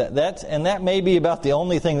can do that. That may be about the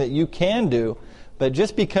only thing that you can do. But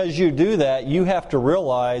just because you do that, you have to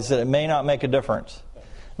realize that it may not make a difference.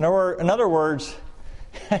 In other words,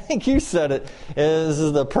 I think you said it, is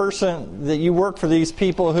the person that you work for these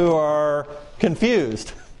people who are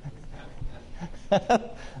confused.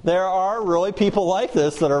 There are really people like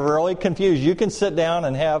this that are really confused. You can sit down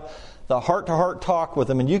and have the heart-to-heart talk with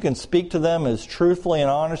them, and you can speak to them as truthfully and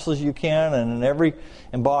honestly as you can, and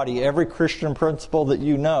embody every Christian principle that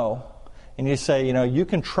you know. And you say, you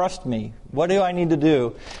can trust me. What do I need to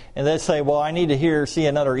do? And they say, well, I need to see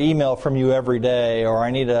another email from you every day, or I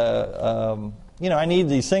need I need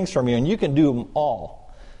these things from you, and you can do them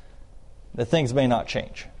all. The things may not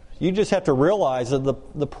change. You just have to realize that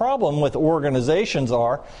the problem with organizations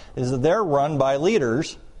is that they're run by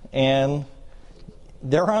leaders, and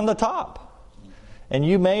they're on the top. And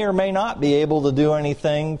you may or may not be able to do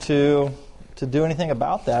anything to do anything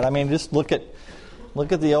about that. I mean, just look at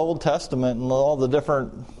the Old Testament and all the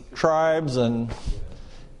different tribes, and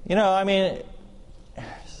I think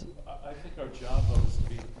our job though is to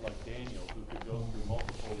be like Daniel, who could go through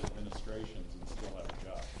multiple administrations and still have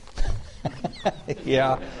a job.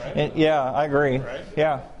 Yeah, right? Yeah, I agree. Right?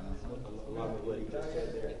 Yeah. Along with what you just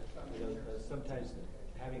said there, sometimes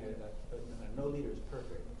having no leader is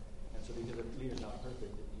perfect, and so because a leader is not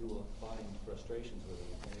perfect, you will find frustrations with it,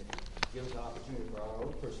 and it gives an opportunity for our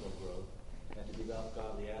own personal growth and to develop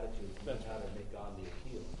godly attitudes and how to make godly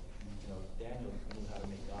appeals. Daniel knew how to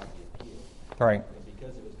make godly appeals. Right. And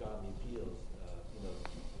because of his godly appeals,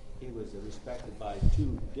 he was respected by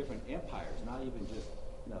two different empires, not even just,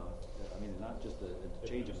 not just a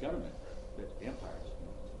change of government, but empires.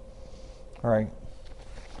 Right.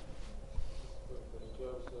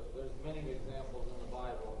 Joseph, there's many examples in the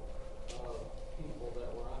Bible of people that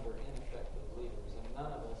were under ineffective leaders, and none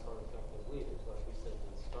of us are effective leaders, like we said to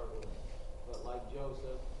start with. But like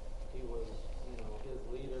Joseph, he was, his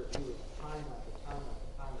leader. He was time after time after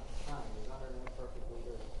time after time. He was under an imperfect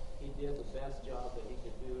leader. He did the best job that he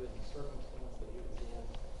could do in the circumstance that he was in,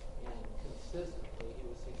 and consistently he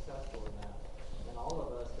was successful in that. And all of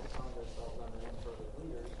us that find ourselves under imperfect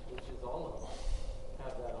leaders, which is all of us,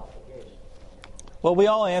 have that obligation. Well, we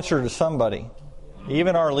all answer to somebody.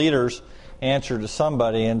 Even our leaders answer to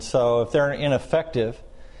somebody. And so if they're ineffective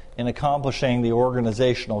in accomplishing the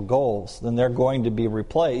organizational goals, then they're going to be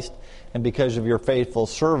replaced. And because of your faithful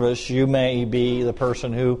service, you may be the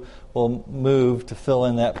person who will move to fill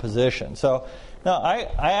in that position. So now I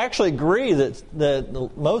actually agree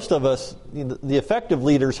that most of us, the effective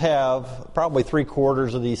leaders, have probably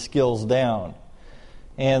 3/4 of these skills down.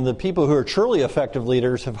 And the people who are truly effective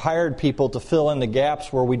leaders have hired people to fill in the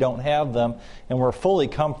gaps where we don't have them, and we're fully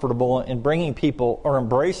comfortable in bringing people or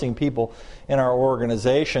embracing people in our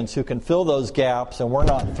organizations who can fill those gaps, and we're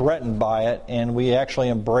not threatened by it, and we actually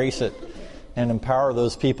embrace it and empower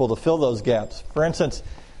those people to fill those gaps. For instance,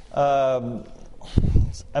 you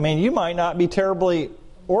might not be terribly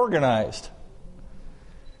organized.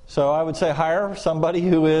 So I would say hire somebody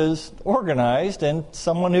who is organized and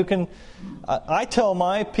someone who can. I tell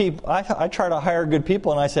my people, I try to hire good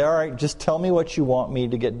people, and I say, all right, just tell me what you want me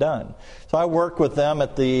to get done. So I work with them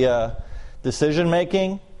at the decision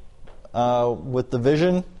making, with the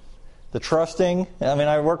vision, the trusting.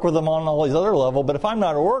 I work with them on all these other levels. But if I'm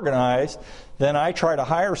not organized, then I try to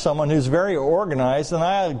hire someone who's very organized, and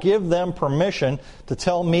I give them permission to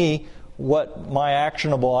tell me what my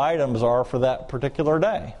actionable items are for that particular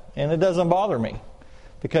day. And it doesn't bother me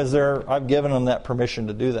because I've given them that permission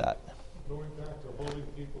to do that. Going back to holding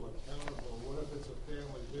people accountable, what if it's a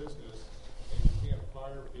family business and you can't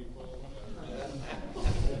fire people and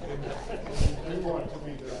you want to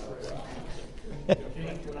be their friend? It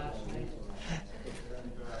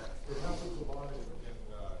happens a lot in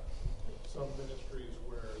some ministries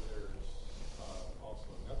where there's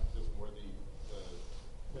also nepotism, where the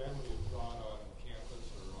family is gone on campus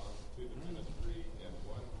or on to the ministry, and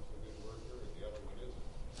one's a good worker and the other one isn't.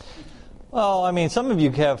 Well, some of you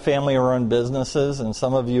have family-run businesses, and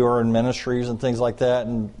some of you are in ministries and things like that.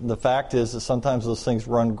 And the fact is that sometimes those things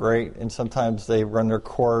run great, and sometimes they run their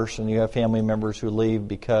course, and you have family members who leave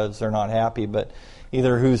because they're not happy. But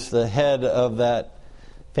either who's the head of that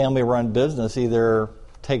family-run business either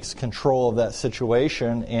takes control of that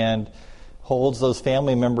situation and holds those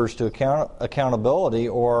family members to accountability,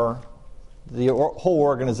 or the whole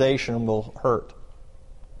organization will hurt.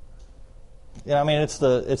 It's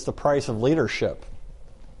the price of leadership.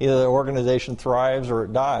 Either the organization thrives or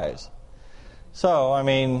it dies. So,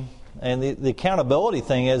 and the accountability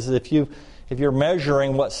thing is if you're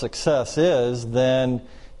measuring what success is, then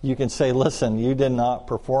you can say, listen, you did not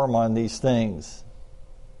perform on these things.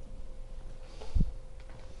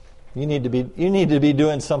 You need to be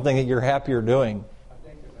doing something that you're happier doing. I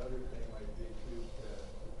think another thing might be to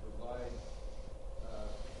provide a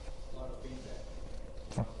lot of feedback,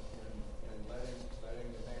 and letting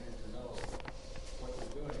the manager know what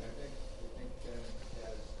they're doing. I think then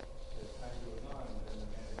as time goes on, then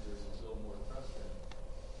the manager will build more trust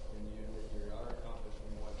in you that you are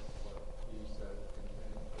accomplishing what he said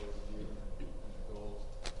intended for you and the goals,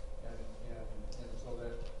 and so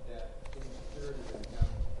that insecurity then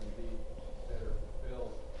can be better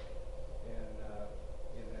fulfilled in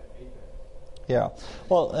that feedback. Yeah.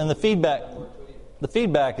 Well, and the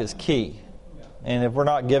feedback is key. And if we're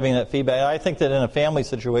not giving that feedback, I think that in a family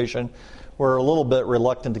situation, we're a little bit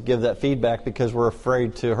reluctant to give that feedback because we're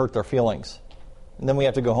afraid to hurt their feelings. And then we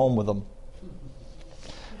have to go home with them.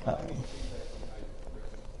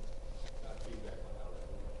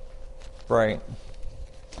 Right.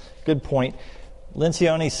 Good point.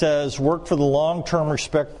 Lencioni says, work for the long-term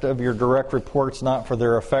respect of your direct reports, not for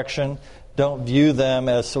their affection. Don't view them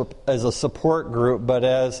as a support group, but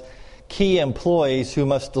as key employees who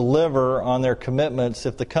must deliver on their commitments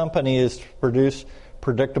if the company is to produce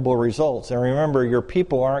predictable results. And remember, your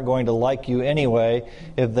people aren't going to like you anyway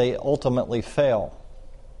if they ultimately fail.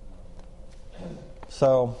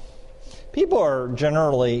 So, people are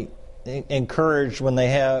generally encouraged when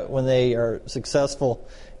they are successful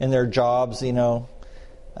in their jobs. I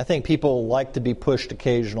think people like to be pushed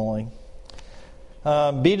occasionally.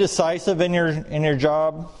 Be decisive in your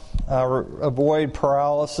job. Avoid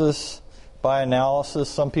paralysis by analysis.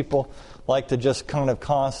 Some people like to just kind of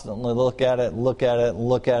constantly look at it,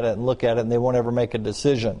 and they won't ever make a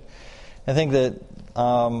decision. I think that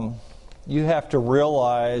you have to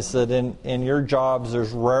realize that in your jobs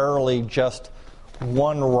there's rarely just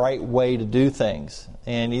one right way to do things.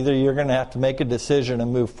 And either you're going to have to make a decision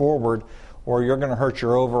and move forward, or you're going to hurt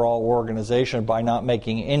your overall organization by not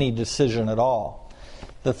making any decision at all.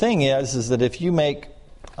 The thing is that if you make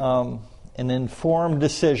an informed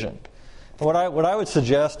decision, what I would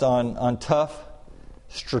suggest on tough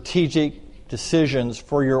strategic decisions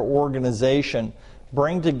for your organization,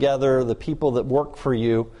 bring together the people that work for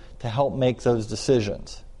you to help make those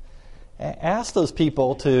decisions. Ask those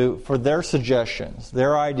people for their suggestions,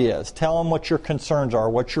 their ideas. Tell them what your concerns are,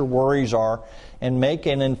 what your worries are, and make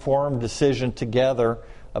an informed decision together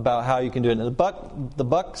about how you can do it. And the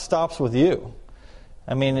buck stops with you.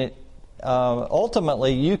 I mean,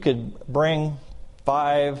 ultimately, you could bring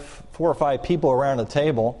 4 or 5 people around a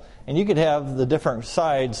table, and you could have the different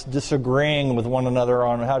sides disagreeing with one another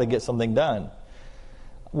on how to get something done.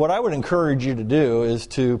 What I would encourage you to do is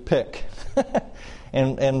to pick.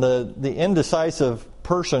 And the indecisive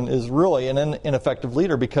person is really an ineffective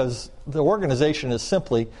leader, because the organization is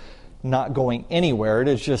simply not going anywhere. It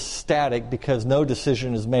is just static because no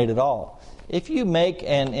decision is made at all. If you make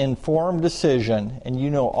an informed decision and you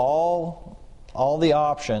know all the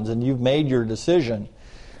options and you've made your decision,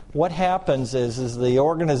 what happens is the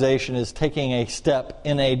organization is taking a step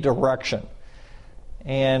in a direction.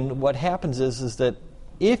 And what happens is that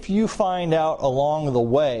if you find out along the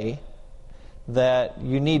way that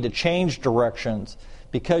you need to change directions,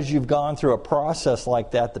 because you've gone through a process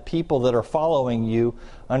like that, the people that are following you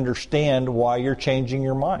understand why you're changing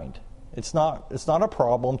your mind. It's not a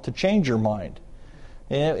problem to change your mind.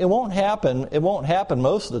 And it won't happen. It won't happen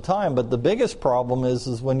most of the time, but the biggest problem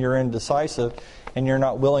is when you're indecisive and you're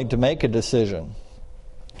not willing to make a decision.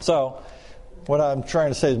 So, what I'm trying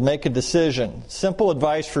to say is make a decision. Simple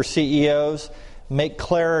advice for CEOs: make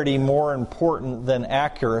clarity more important than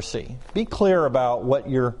accuracy. Be clear about what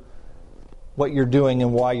you're doing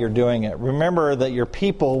and why you're doing it. Remember that your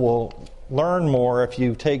people will learn more if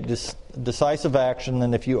you take decisive action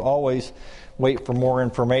than if you always wait for more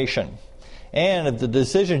information. And if the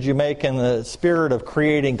decisions you make in the spirit of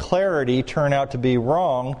creating clarity turn out to be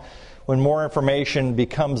wrong, when more information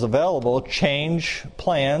becomes available, change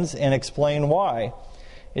plans and explain why.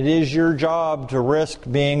 It is your job to risk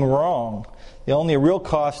being wrong. The only real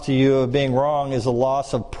cost to you of being wrong is a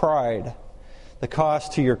loss of pride. The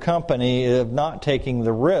cost to your company of not taking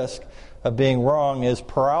the risk of being wrong is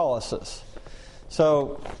paralysis.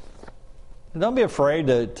 So don't be afraid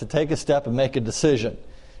to take a step and make a decision.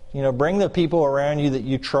 Bring the people around you that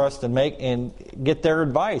you trust and get their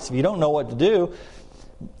advice. If you don't know what to do,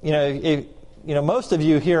 most of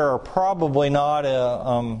you here are probably not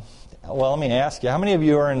well, let me ask you, how many of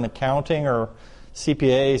you are in accounting or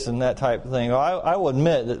CPAs and that type of thing? Well, I will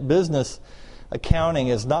admit that business accounting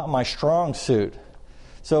is not my strong suit.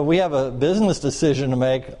 So if we have a business decision to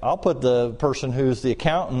make, I'll put the person who's the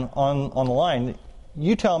accountant on the line.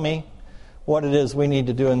 You tell me what it is we need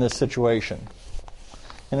to do in this situation.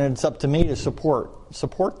 And it's up to me to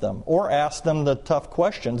support them or ask them the tough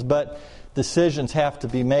questions. But decisions have to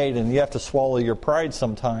be made, and you have to swallow your pride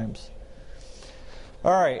sometimes.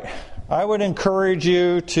 All right. I would encourage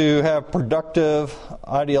you to have productive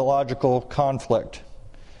ideological conflict.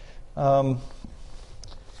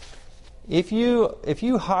 If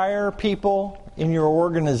you hire people in your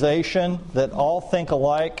organization that all think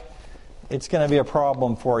alike, it's going to be a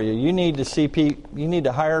problem for you. You need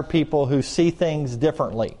to hire people who see things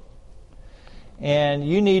differently, and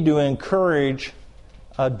you need to encourage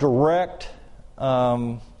a direct.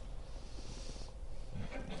 You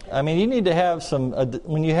need to have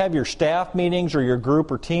when you have your staff meetings or your group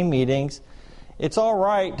or team meetings, it's all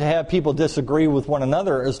right to have people disagree with one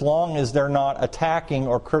another as long as they're not attacking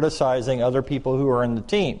or criticizing other people who are in the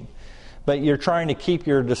team. But you're trying to keep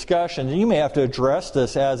your discussion. You may have to address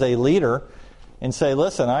this as a leader and say,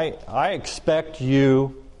 listen, I expect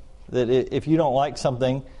you that if you don't like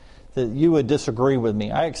something, that you would disagree with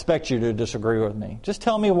me. I expect you to disagree with me. Just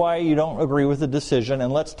tell me why you don't agree with the decision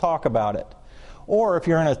and let's talk about it. Or if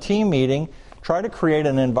you're in a team meeting, try to create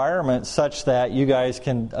an environment such that you guys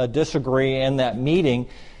can disagree in that meeting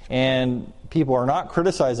and people are not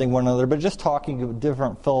criticizing one another, but just talking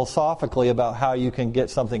different philosophically about how you can get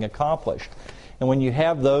something accomplished. And when you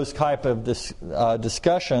have those type of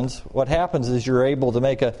discussions, what happens is you're able to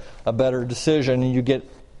make a better decision and you get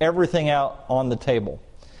everything out on the table.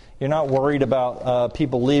 You're not worried about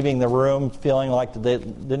people leaving the room feeling like they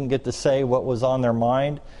didn't get to say what was on their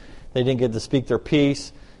mind. They didn't get to speak their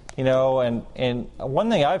piece. And one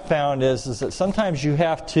thing I've found is that sometimes you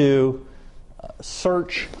have to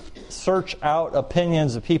search search out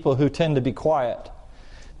opinions of people who tend to be quiet.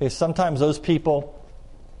 Because sometimes those people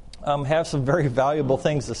have some very valuable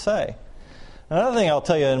things to say. Another thing I'll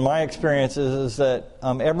tell you in my experience is that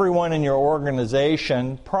everyone in your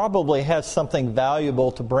organization probably has something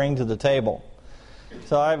valuable to bring to the table.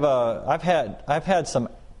 So I've had some.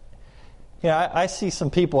 I see some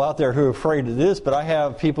people out there who are afraid of this, but I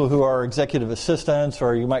have people who are executive assistants,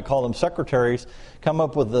 or you might call them secretaries, come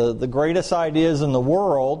up with the greatest ideas in the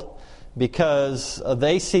world because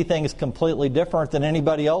they see things completely different than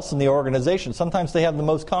anybody else in the organization. Sometimes they have the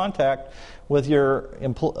most contact with your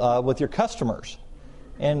customers,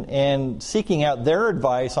 and seeking out their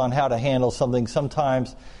advice on how to handle something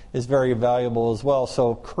sometimes is very valuable as well.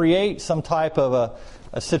 So create some type of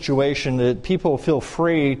a situation that people feel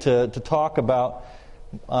free to talk about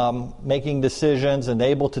making decisions and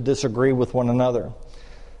able to disagree with one another.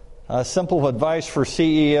 Simple advice for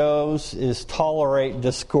CEOs is tolerate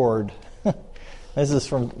discord. This is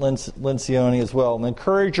from Lencioni as well.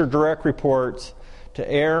 Encourage your direct reports to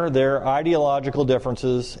air their ideological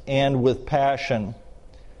differences and with passion.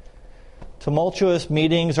 Tumultuous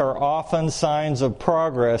meetings are often signs of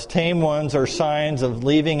progress. Tame ones are signs of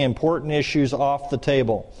leaving important issues off the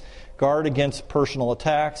table. Guard against personal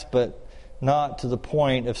attacks, but not to the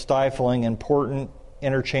point of stifling important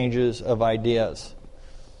interchanges of ideas.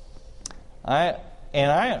 I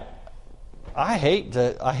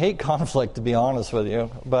hate conflict, to be honest with you,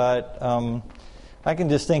 but I can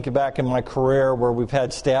just think back in my career where we've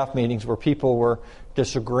had staff meetings where people were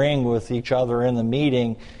disagreeing with each other in the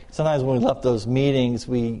meeting. Sometimes when we left those meetings,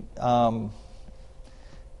 we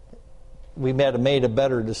made a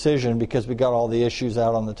better decision because we got all the issues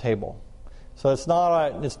out on the table. So it's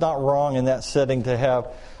not wrong in that setting to have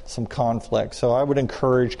some conflict. So I would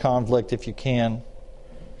encourage conflict if you can.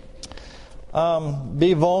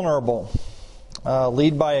 Be vulnerable.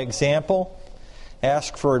 Lead by example.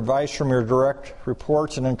 Ask for advice from your direct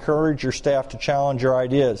reports and encourage your staff to challenge your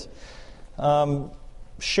ideas.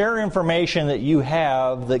 Share information that you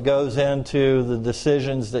have that goes into the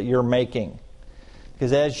decisions that you're making.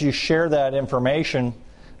 Because as you share that information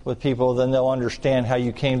with people, then they'll understand how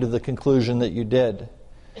you came to the conclusion that you did.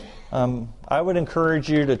 I would encourage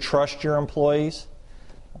you to trust your employees.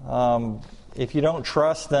 If you don't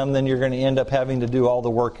trust them, then you're going to end up having to do all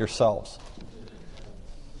the work yourselves.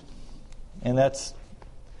 And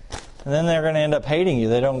then they're going to end up hating you.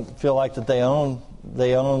 They don't feel like that they own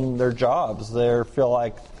their jobs. They feel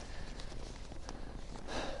like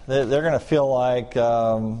they're going to feel like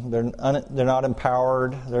they're not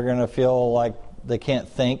empowered. They're going to feel like they can't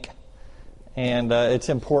think. And it's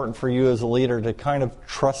important for you as a leader to kind of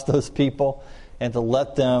trust those people and to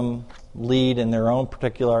let them lead in their own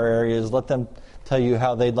particular areas. Let them tell you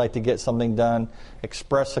how they'd like to get something done.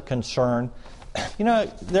 Express a concern.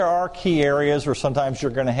 There are key areas where sometimes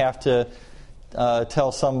you're going to have to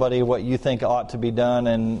tell somebody what you think ought to be done,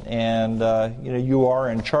 and you are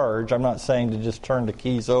in charge. I'm not saying to just turn the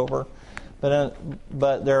keys over,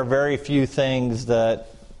 but there are very few things that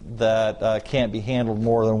can't be handled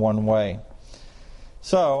more than one way.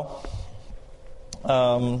 So,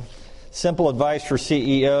 simple advice for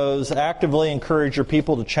CEOs: actively encourage your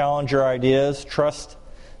people to challenge your ideas. Trust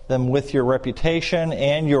them with your reputation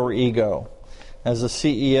and your ego. As a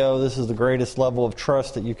CEO, this is the greatest level of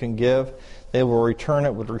trust that you can give. They will return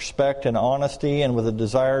it with respect and honesty and with a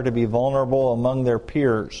desire to be vulnerable among their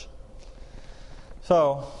peers.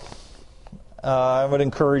 So, I would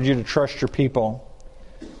encourage you to trust your people.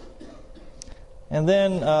 And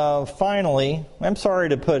then, finally, I'm sorry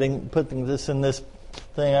to putting this in this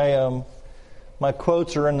thing. My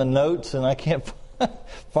quotes are in the notes, and I can't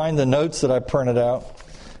find the notes that I printed out.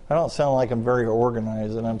 I don't sound like I'm very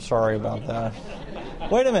organized, and I'm sorry about that.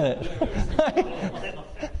 Wait a minute.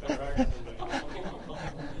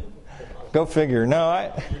 Go figure.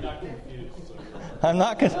 No, I'm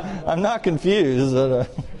not confused.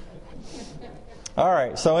 All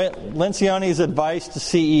right. So Lencioni's advice to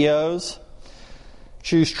CEOs: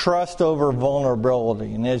 choose trust over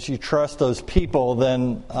vulnerability, and as you trust those people,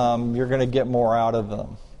 then you're going to get more out of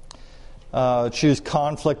them. Choose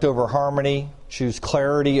conflict over harmony. Choose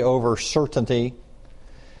clarity over certainty.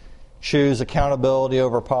 Choose accountability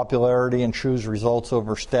over popularity, and choose results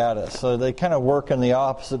over status. So they kind of work in the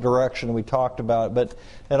opposite direction we talked about, but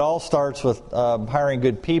it all starts with hiring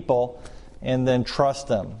good people and then trust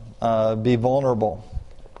them. Be vulnerable.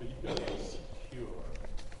 But you've got to be secure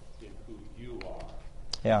in who you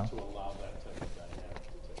are to allow that type of dynamic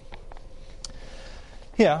to take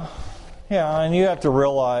place. Yeah, and you have to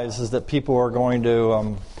realize is that people are going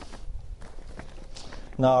to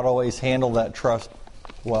not always handle that trust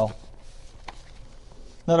well.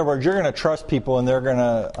 In other words, you're going to trust people and they're going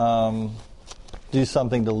to do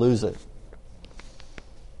something to lose it.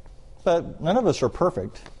 But none of us are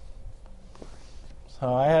perfect.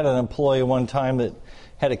 So I had an employee one time that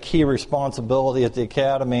had a key responsibility at the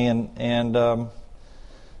academy, and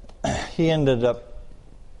he ended up,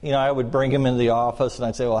 I would bring him into the office and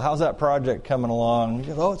I'd say, well, how's that project coming along? And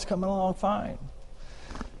he goes, oh, it's coming along fine.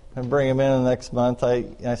 I'd bring him in the next month. I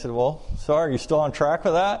said, well, so are you still on track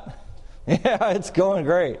with that? Yeah, it's going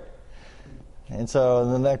great. And so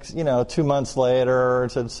the next, 2 months later, I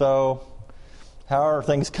said, so how are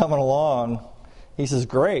things coming along? He says,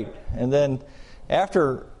 great. And then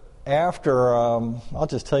after I'll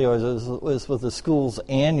just tell you, it was with the school's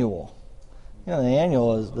annual. The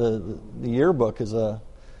annual is the yearbook is a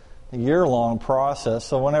year-long process.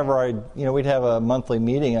 So whenever we'd have a monthly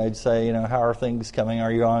meeting, I'd say, how are things coming?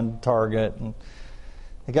 Are you on target? And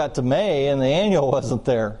it got to May, and the annual wasn't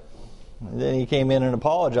there. And then he came in and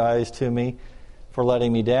apologized to me for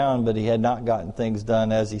letting me down, but he had not gotten things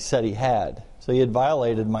done as he said he had. So he had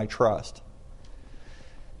violated my trust.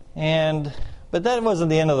 But that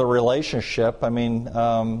wasn't the end of the relationship. I mean,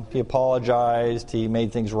 he apologized. He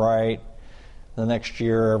made things right. The next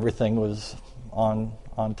year, everything was on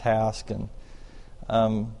task, and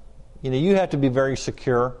you have to be very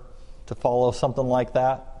secure to follow something like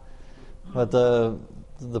that. But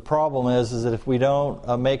the problem is that if we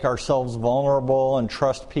don't make ourselves vulnerable and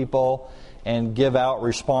trust people and give out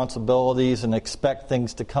responsibilities and expect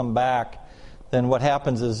things to come back, then what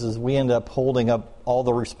happens is we end up holding up all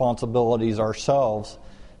the responsibilities ourselves,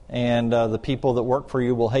 and the people that work for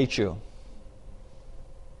you will hate you.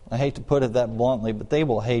 I hate to put it that bluntly, but they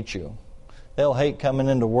will hate you. They'll hate coming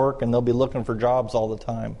into work, and they'll be looking for jobs all the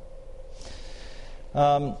time.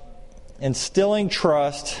 Instilling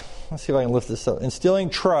trust, let's see if I can lift this up. Instilling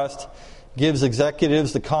trust gives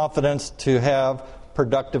executives the confidence to have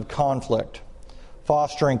productive conflict.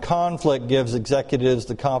 Fostering conflict gives executives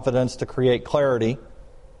the confidence to create clarity.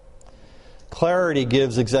 Clarity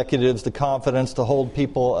gives executives the confidence to hold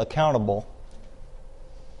people accountable.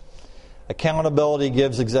 Accountability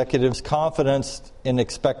gives executives confidence in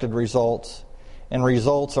expected results, and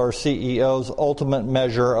results are CEO's ultimate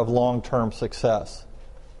measure of long-term success.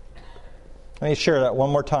 Let me share that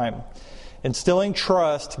one more time. Instilling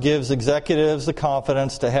trust gives executives the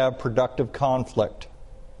confidence to have productive conflict.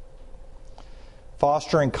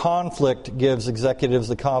 Fostering conflict gives executives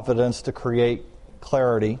the confidence to create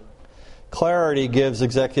clarity. Clarity gives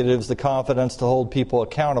executives the confidence to hold people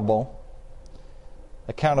accountable.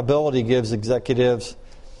 Accountability gives executives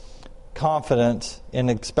confidence in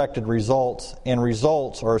expected results, and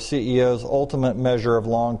results are a CEO's ultimate measure of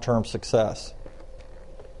long-term success.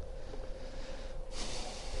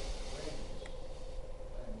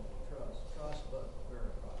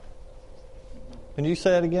 Can you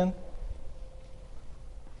say that again?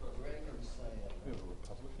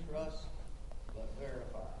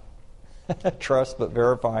 Trust but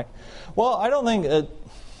verify. Well, I don't think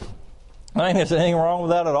there's anything wrong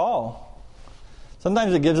with that at all.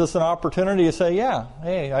 Sometimes it gives us an opportunity to say, yeah,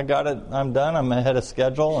 hey, I got it, I'm done, I'm ahead of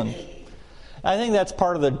schedule. And I think that's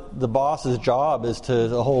part of the boss's job, is to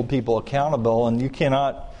hold people accountable, and you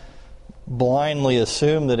cannot blindly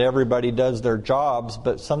assume that everybody does their jobs,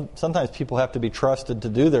 but sometimes people have to be trusted to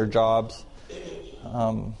do their jobs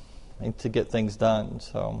and to get things done.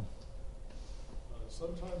 So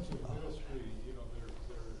sometimes in ministry,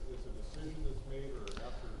 there is a decision that's made, or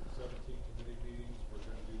after 17 committee meetings, we're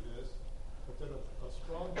going to do this. But then a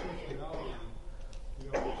strong personality,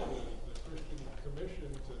 the Christian commission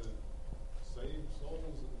to save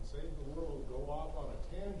souls and save the world, go off on a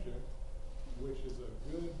tangent, which is a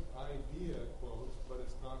good idea, quotes, but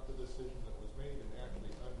it's not the decision that was made, and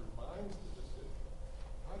actually undermines the decision.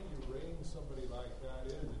 How do you rein somebody like that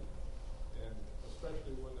in, and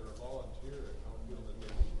especially when they're a volunteer and don't feel that they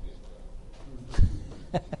need to be done?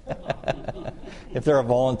 if they're a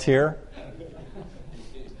volunteer,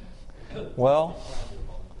 well,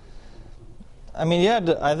 I mean,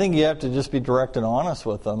 I think you have to just be direct and honest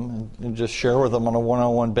with them, and just share with them on a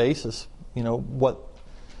one-on-one basis. What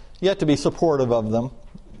you have to be supportive of them,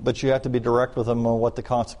 but you have to be direct with them on what the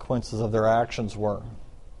consequences of their actions were.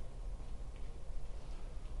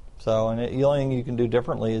 So, and the only thing you can do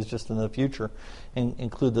differently is just in the future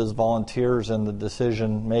include those volunteers in the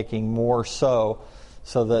decision making more so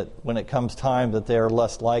that when it comes time that they are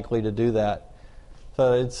less likely to do that.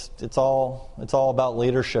 So it's all about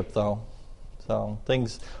leadership, though. So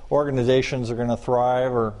organizations are going to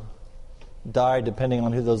thrive or die depending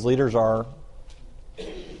on who those leaders are.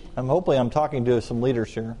 Hopefully I'm talking to some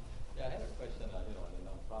leaders here. Yeah, I had a question. In the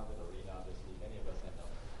nonprofit arena, obviously, many of us end up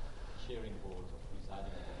sharing boards or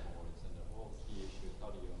presiding over boards, and the whole key issue is how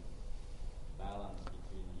do you balance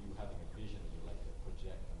between you having a vision that you like to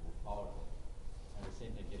project and move forward with, and at the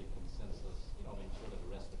same time getting consensus, make sure that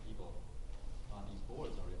the rest of the people on these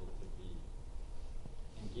boards are able to be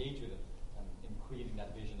engaged with it and in creating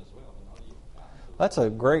that vision as well. How do you balance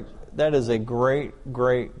those? That is a great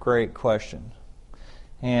question.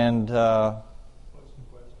 And the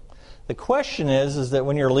question is that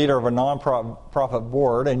when you're a leader of a nonprofit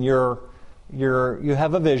board and you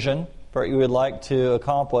have a vision for what you would like to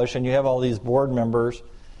accomplish, and you have all these board members,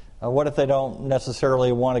 what if they don't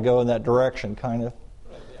necessarily want to go in that direction, kind of?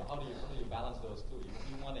 Right. Yeah. How do you balance those two?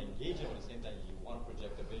 You want to engage them at the same time you want to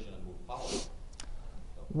project a vision and move forward.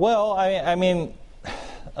 Well, I mean,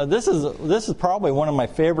 this is probably one of my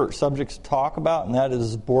favorite subjects to talk about, and that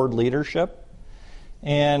is board leadership.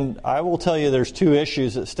 And I will tell you there's two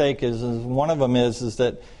issues at stake. One of them is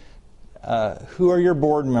that who are your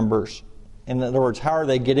board members? In other words, how are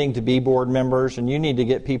they getting to be board members? And you need to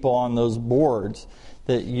get people on those boards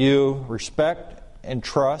that you respect and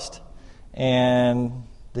trust, and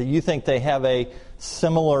that you think they have a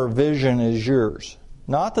similar vision as yours.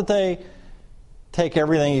 Not that they take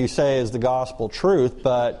everything you say as the gospel truth,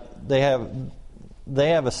 but they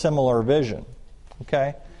have a similar vision.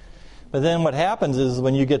 Okay? But then what happens is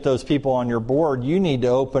when you get those people on your board, you need to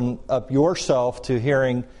open up yourself to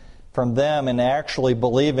hearing from them and actually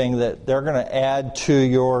believing that they're going to add to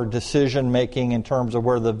your decision making in terms of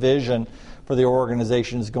where the vision for the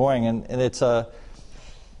organization is going. And it's a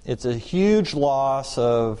huge loss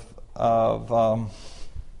of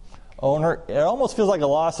owner. It almost feels like a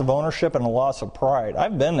loss of ownership and a loss of pride.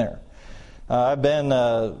 I've been there. I've been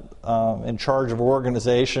in charge of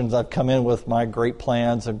organizations. I've come in with my great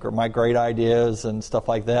plans and my great ideas and stuff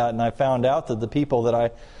like that. And I found out that the people that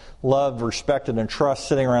I love, respected, and trust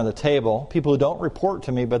sitting around the table, people who don't report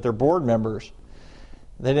to me but they're board members,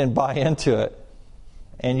 they didn't buy into it.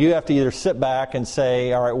 And you have to either sit back and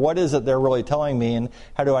say, all right, what is it they're really telling me, and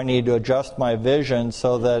how do I need to adjust my vision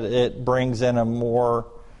so that it brings in a more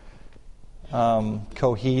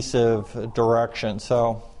cohesive direction.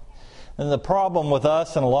 And the problem with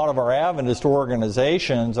us and a lot of our Adventist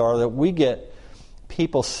organizations are that we get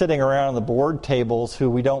people sitting around the board tables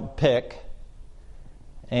who we don't pick,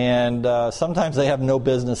 and sometimes they have no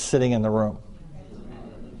business sitting in the room.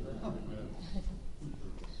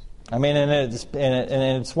 I mean, and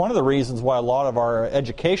it's one of the reasons why a lot of our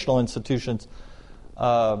educational institutions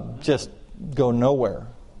just go nowhere.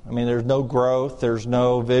 I mean, there's no growth, there's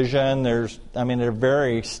no vision, they're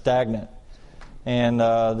very stagnant. And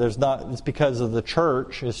it's because of the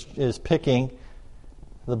church is picking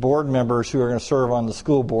the board members who are going to serve on the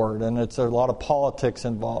school board, and it's a lot of politics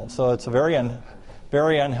involved. So it's a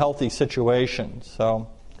very unhealthy situation. So,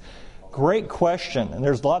 great question, and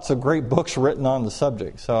there's lots of great books written on the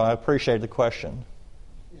subject. So I appreciate the question.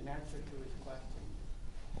 In answer to his question,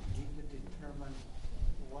 you need to determine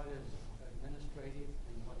what is administrative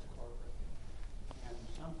and what's corporate, and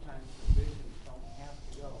sometimes the visions don't have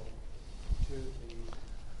to go to the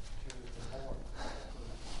board.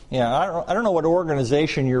 Yeah, I don't know what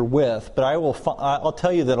organization you're with, but I'll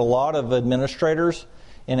tell you that a lot of administrators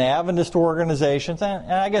in Adventist organizations,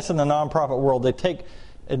 and I guess in the nonprofit world, they take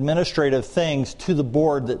administrative things to the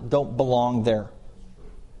board that don't belong there.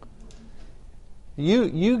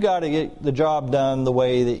 You got to get the job done the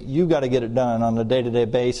way that you got to get it done on a day-to-day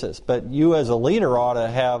basis, but you as a leader ought to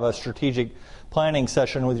have a strategic planning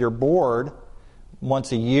session with your board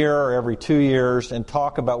once a year or every 2 years and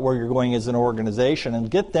talk about where you're going as an organization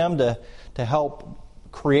and get them to help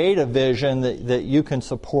create a vision that you can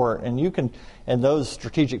support. And those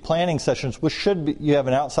strategic planning sessions, which you have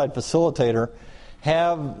an outside facilitator,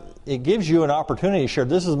 it gives you an opportunity to share,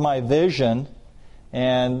 this is my vision,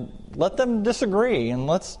 and let them disagree, and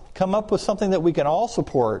let's come up with something that we can all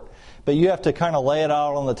support. But you have to kind of lay it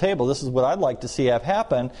out on the table. This is what I'd like to see have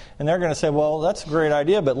happen. And they're going to say, well, that's a great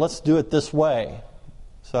idea, but let's do it this way.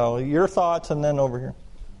 So your thoughts, and then over here.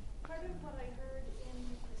 Part of what I heard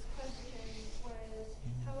in this question was,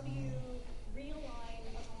 how do you realign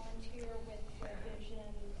a volunteer with the vision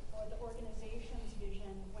or the organization's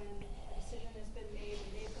vision when a decision has been made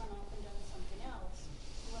and they've gone off and done something else?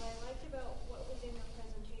 What I liked about what was in your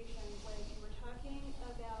presentation was you were talking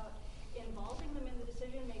about involving them in the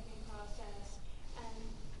decision-making process, and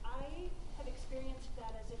I have experienced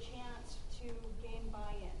that as a chance to gain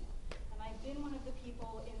buy-in. And I've been one of the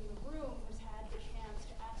people in the room who's had the chance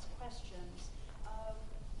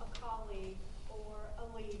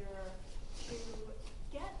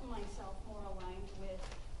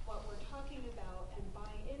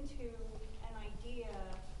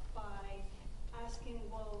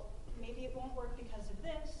won't work because of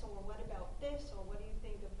this, or what about this, or what do you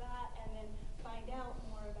think of that, and then find out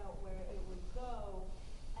more about where it would go,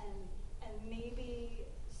 and maybe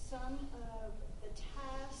some of the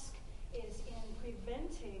task is in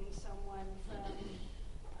preventing someone from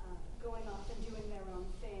going off and doing their own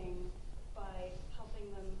thing by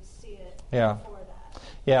helping them see it before that.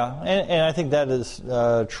 Yeah, and I think that is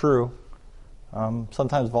true.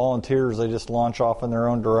 Sometimes volunteers, they just launch off in their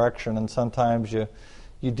own direction, and sometimes you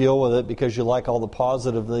deal with it because you like all the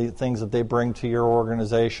positive things that they bring to your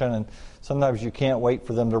organization, and sometimes you can't wait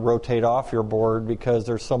for them to rotate off your board because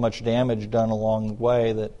there's so much damage done along the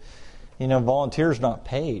way that, volunteers not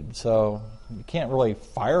paid, so you can't really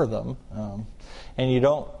fire them. And you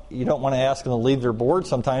don't want to ask them to leave their board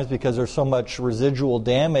sometimes because there's so much residual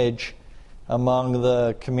damage among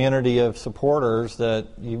the community of supporters that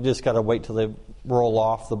you've just got to wait till they roll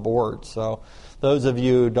off the board. So those of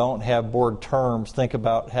you who don't have board terms, think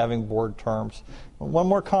about having board terms. One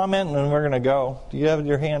more comment and then we're going to go. Do you have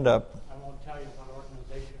your hand up? I won't tell you what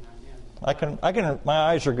organization I'm in. I can. My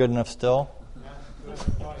eyes are good enough still. That's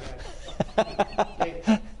good. Go ahead.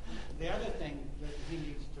 The other thing that he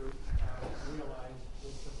needs to realize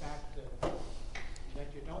is the fact that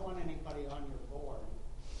you don't want anybody on your board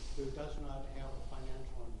who does not have a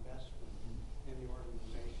financial investment in the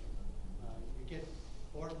organization. You get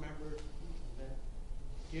board members that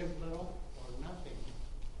give little or nothing,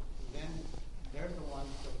 then they're the ones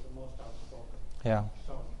that are the most outspoken. Yeah.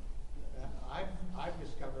 So I've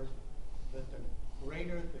discovered that the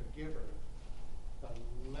greater the giver, the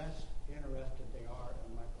less interested they are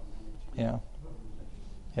in micromanaging. Yeah.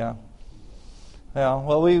 Yeah. Yeah.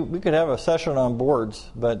 Well, we could have a session on boards,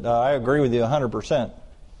 but I agree with you 100%.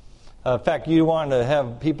 In fact, you want to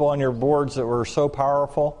have people on your boards that were so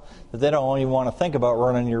powerful that they don't even want to think about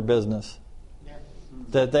running your business. Yeah.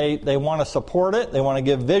 That they want to support it, they want to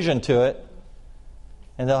give vision to it,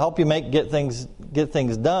 and they'll help you get things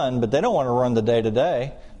done, but they don't want to run the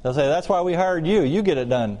day-to-day. They'll say, that's why we hired you. You get it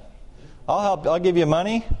done. I'll give you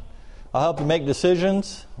money. I'll help you make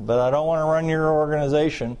decisions, but I don't want to run your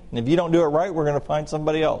organization. And if you don't do it right, we're going to find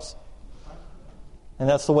somebody else. And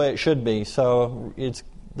that's the way it should be. So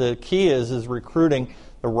the key is recruiting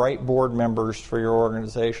the right board members for your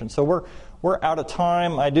organization. So we're out of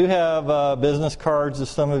time. I do have business cards if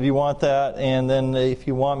some of you want that. And then if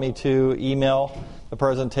you want me to email the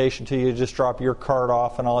presentation to you, just drop your card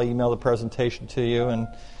off and I'll email the presentation to you. And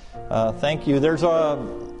thank you. There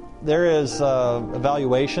is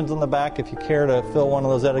evaluations on the back if you care to fill one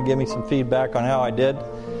of those out and give me some feedback on how I did.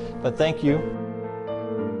 But thank you.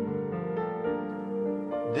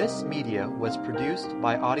 This media was produced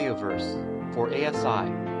by Audioverse for ASI,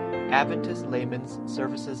 Adventist Layman's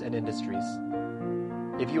Services and Industries.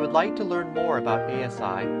 If you would like to learn more about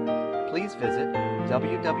ASI, please visit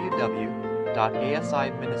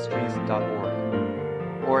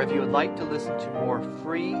www.asiministries.org. Or if you would like to listen to more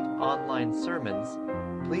free online sermons,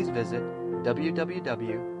 please visit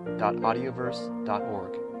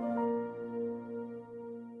www.audioverse.org.